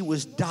 and she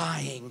was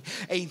dying.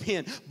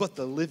 Amen. But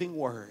the living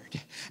word.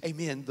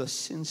 Amen. The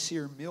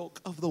sincere milk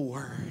of the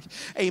word.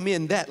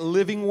 Amen. That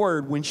living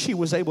word, when she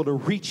was able to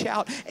reach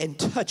out and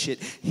touch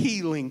it,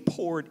 healing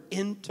poured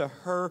into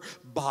her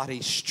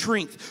body.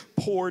 Strength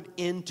poured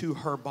into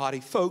her body.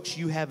 Folks,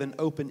 you have an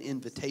open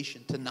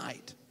invitation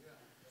tonight.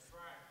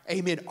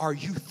 Amen. Are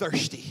you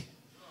thirsty?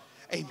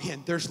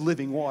 Amen. There's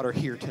living water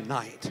here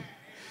tonight.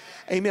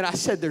 Amen. I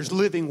said there's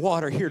living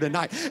water here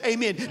tonight.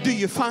 Amen. Do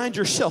you find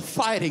yourself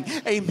fighting?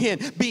 Amen.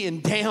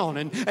 Being down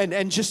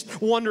and just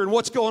wondering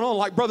what's going on?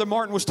 Like Brother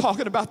Martin was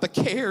talking about the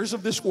cares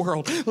of this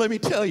world. Let me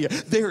tell you,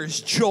 there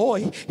is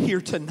joy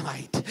here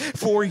tonight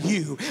for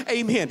you.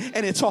 Amen.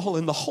 And it's all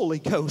in the Holy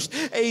Ghost.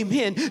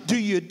 Amen. Do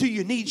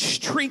you need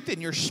strength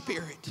in your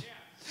spirit?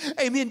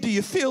 Amen. Do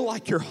you feel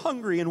like you're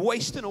hungry and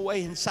wasting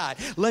away inside?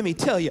 Let me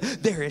tell you,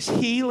 there is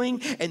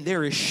healing and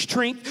there is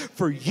strength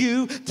for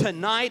you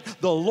tonight.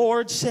 The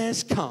Lord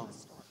says, come.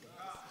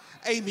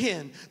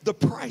 Amen. The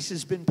price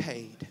has been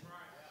paid.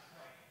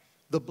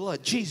 The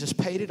blood, Jesus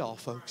paid it all,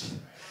 folks.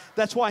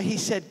 That's why he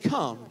said,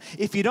 come.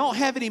 If you don't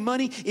have any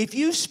money, if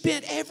you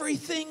spent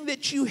everything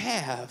that you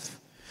have,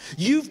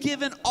 you've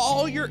given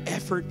all your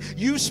effort,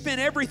 you've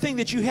spent everything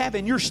that you have,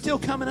 and you're still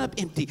coming up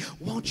empty,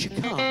 won't you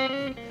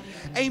come?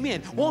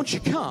 Amen. Won't you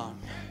come?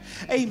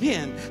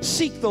 Amen.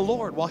 Seek the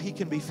Lord while he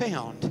can be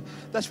found.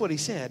 That's what he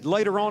said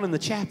later on in the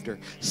chapter.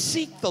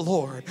 Seek the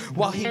Lord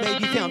while he may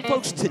be found.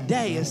 Folks,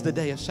 today is the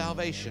day of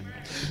salvation.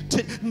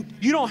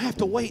 You don't have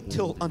to wait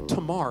till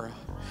tomorrow,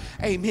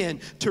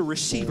 amen, to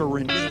receive a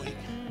renewing.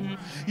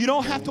 You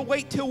don't have to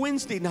wait till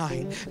Wednesday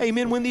night,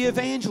 amen, when the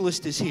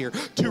evangelist is here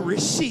to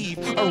receive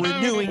a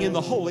renewing in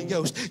the Holy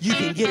Ghost. You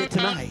can get it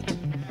tonight.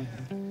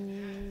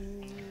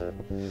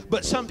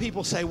 But some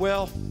people say,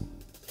 well,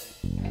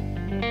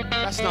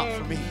 that's not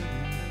for me.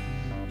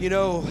 You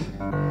know,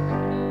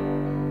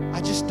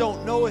 I just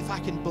don't know if I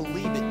can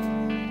believe it.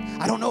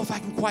 I don't know if I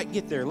can quite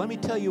get there. Let me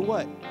tell you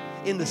what.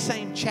 In the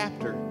same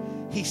chapter,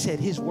 he said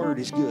his word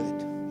is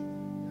good.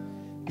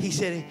 He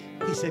said,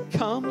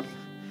 come,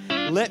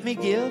 let me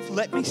give,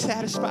 let me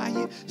satisfy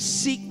you.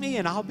 Seek me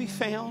and I'll be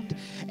found.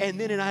 And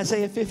then in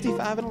Isaiah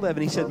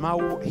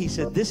 55:11, he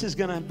said, this is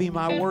going to be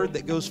my word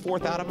that goes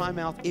forth out of my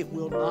mouth. It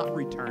will not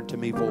return to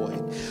me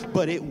void,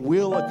 but it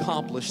will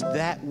accomplish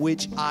that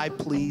which I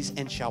please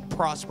and shall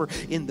prosper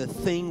in the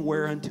thing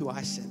whereunto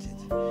I sent it.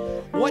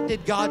 What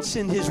did God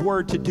send his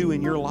word to do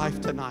in your life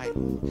tonight?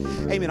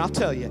 Amen. I'll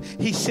tell you,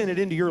 he sent it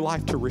into your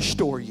life to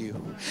restore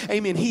you.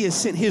 Amen. He has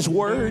sent his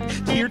word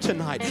here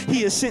tonight.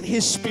 He has sent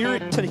his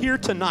spirit to here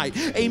tonight.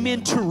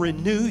 Amen. To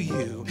renew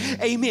you.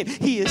 Amen.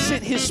 He has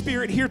sent his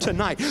spirit here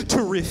tonight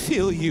to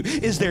refill you.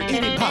 Is there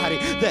anybody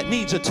that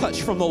needs a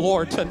touch from the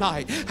Lord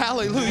tonight?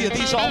 Hallelujah.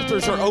 These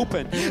altars are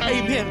open.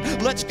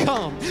 Amen. Let's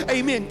come.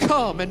 Amen.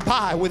 Come and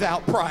buy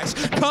without price.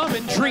 Come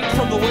and drink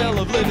from the well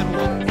of living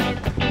water.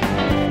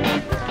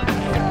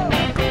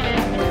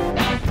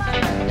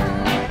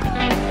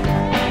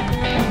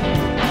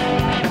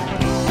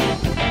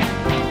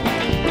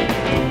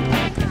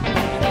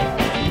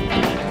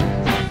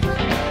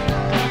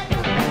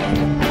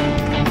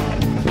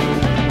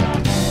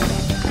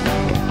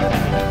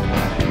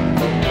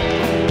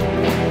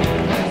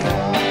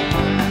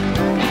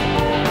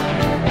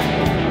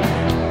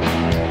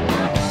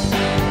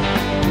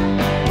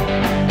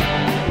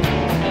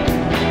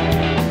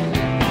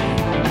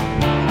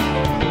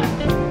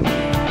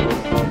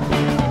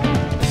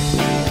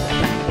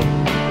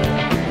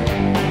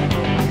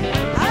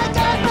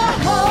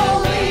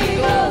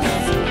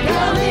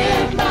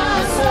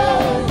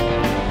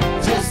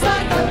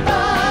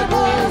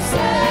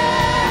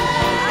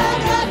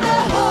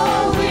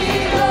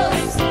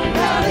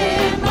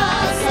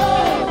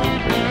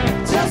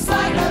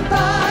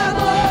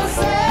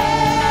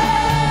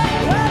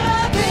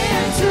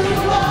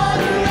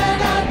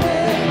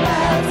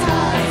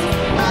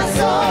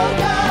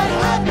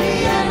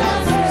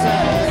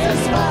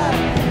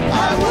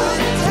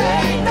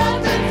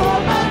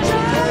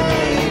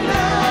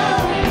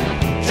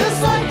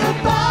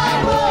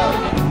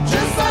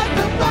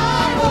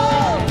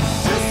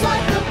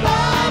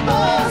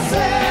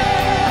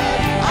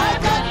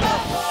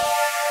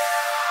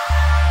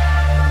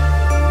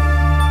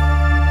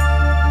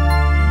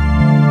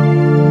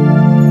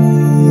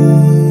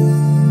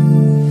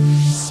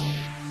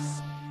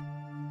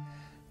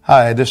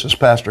 Hi, this is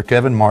Pastor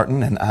Kevin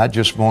Martin, and I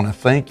just want to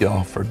thank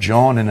y'all for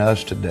joining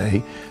us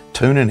today,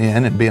 tuning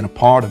in and being a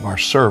part of our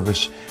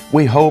service.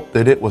 We hope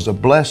that it was a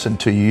blessing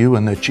to you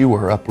and that you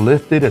were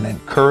uplifted and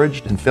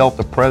encouraged and felt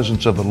the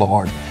presence of the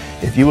Lord.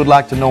 If you would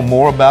like to know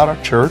more about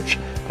our church,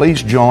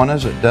 please join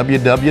us at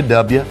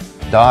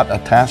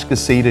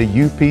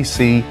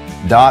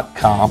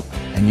www.atascocitaupc.com,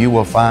 and you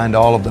will find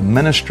all of the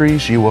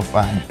ministries. You will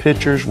find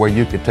pictures where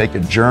you could take a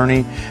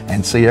journey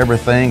and see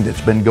everything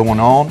that's been going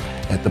on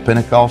at the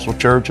Pentecostal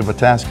Church of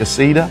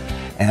Atascocita,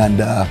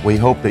 and we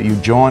hope that you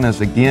join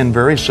us again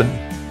very soon.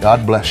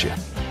 God bless you.